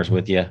webinars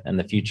with you in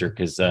the future,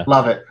 because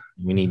love it.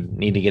 We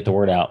need to get the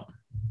word out.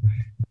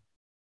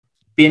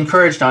 Be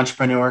encouraged,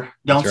 entrepreneur.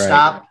 Don't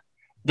stop.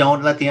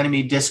 Don't let the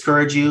enemy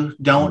discourage you.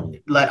 Don't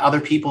let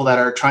other people that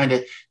are trying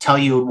to tell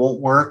you it won't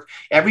work.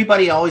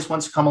 Everybody always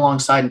wants to come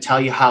alongside and tell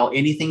you how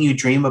anything you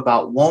dream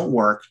about won't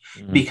work,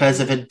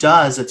 because if it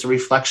does, it's a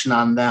reflection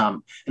on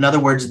them. In other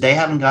words, they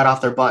haven't got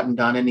off their butt and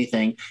done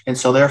anything. And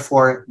so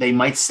therefore they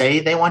might say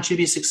they want you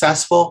to be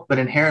successful, but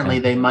inherently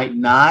they might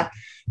not,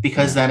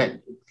 because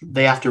then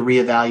they have to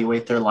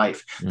reevaluate their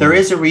life. There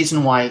is a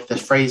reason why the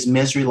phrase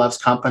misery loves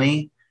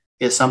company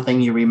is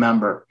something you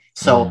remember.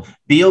 So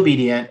be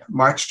obedient,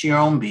 march to your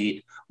own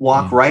beat,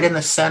 walk right in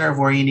the center of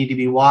where you need to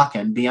be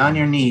walking, be on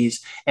your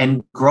knees,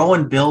 and grow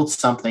and build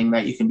something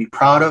that you can be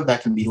proud of,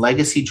 that can be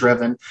legacy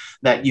driven,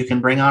 that you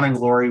can bring on in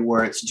glory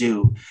where it's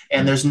due.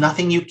 And there's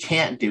nothing you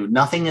can't do.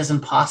 Nothing is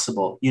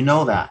impossible. You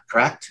know that,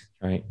 correct?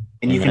 Right.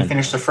 And you can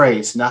finish the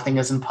phrase, nothing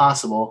is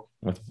impossible.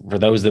 For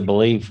those that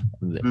believe.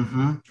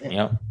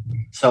 Yep.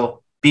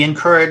 So be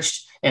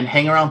encouraged and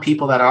hang around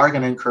people that are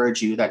going to encourage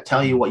you, that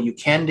tell you what you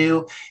can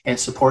do and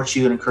support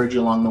you and encourage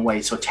you along the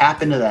way. So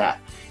tap into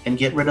that and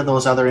get rid of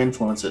those other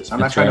influences. I'm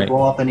not trying to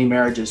blow up any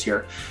marriages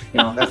here.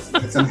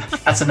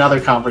 That's another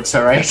conference.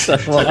 All right. So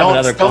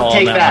don't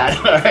take that.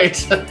 All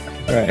right.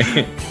 All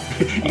right.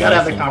 You got to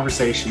have the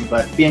conversation,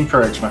 but be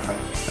encouraged, my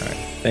friend. All right.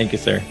 Thank you,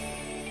 sir.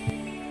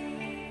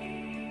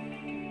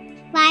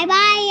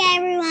 Bye-bye,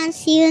 everyone.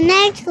 See you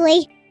next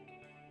week.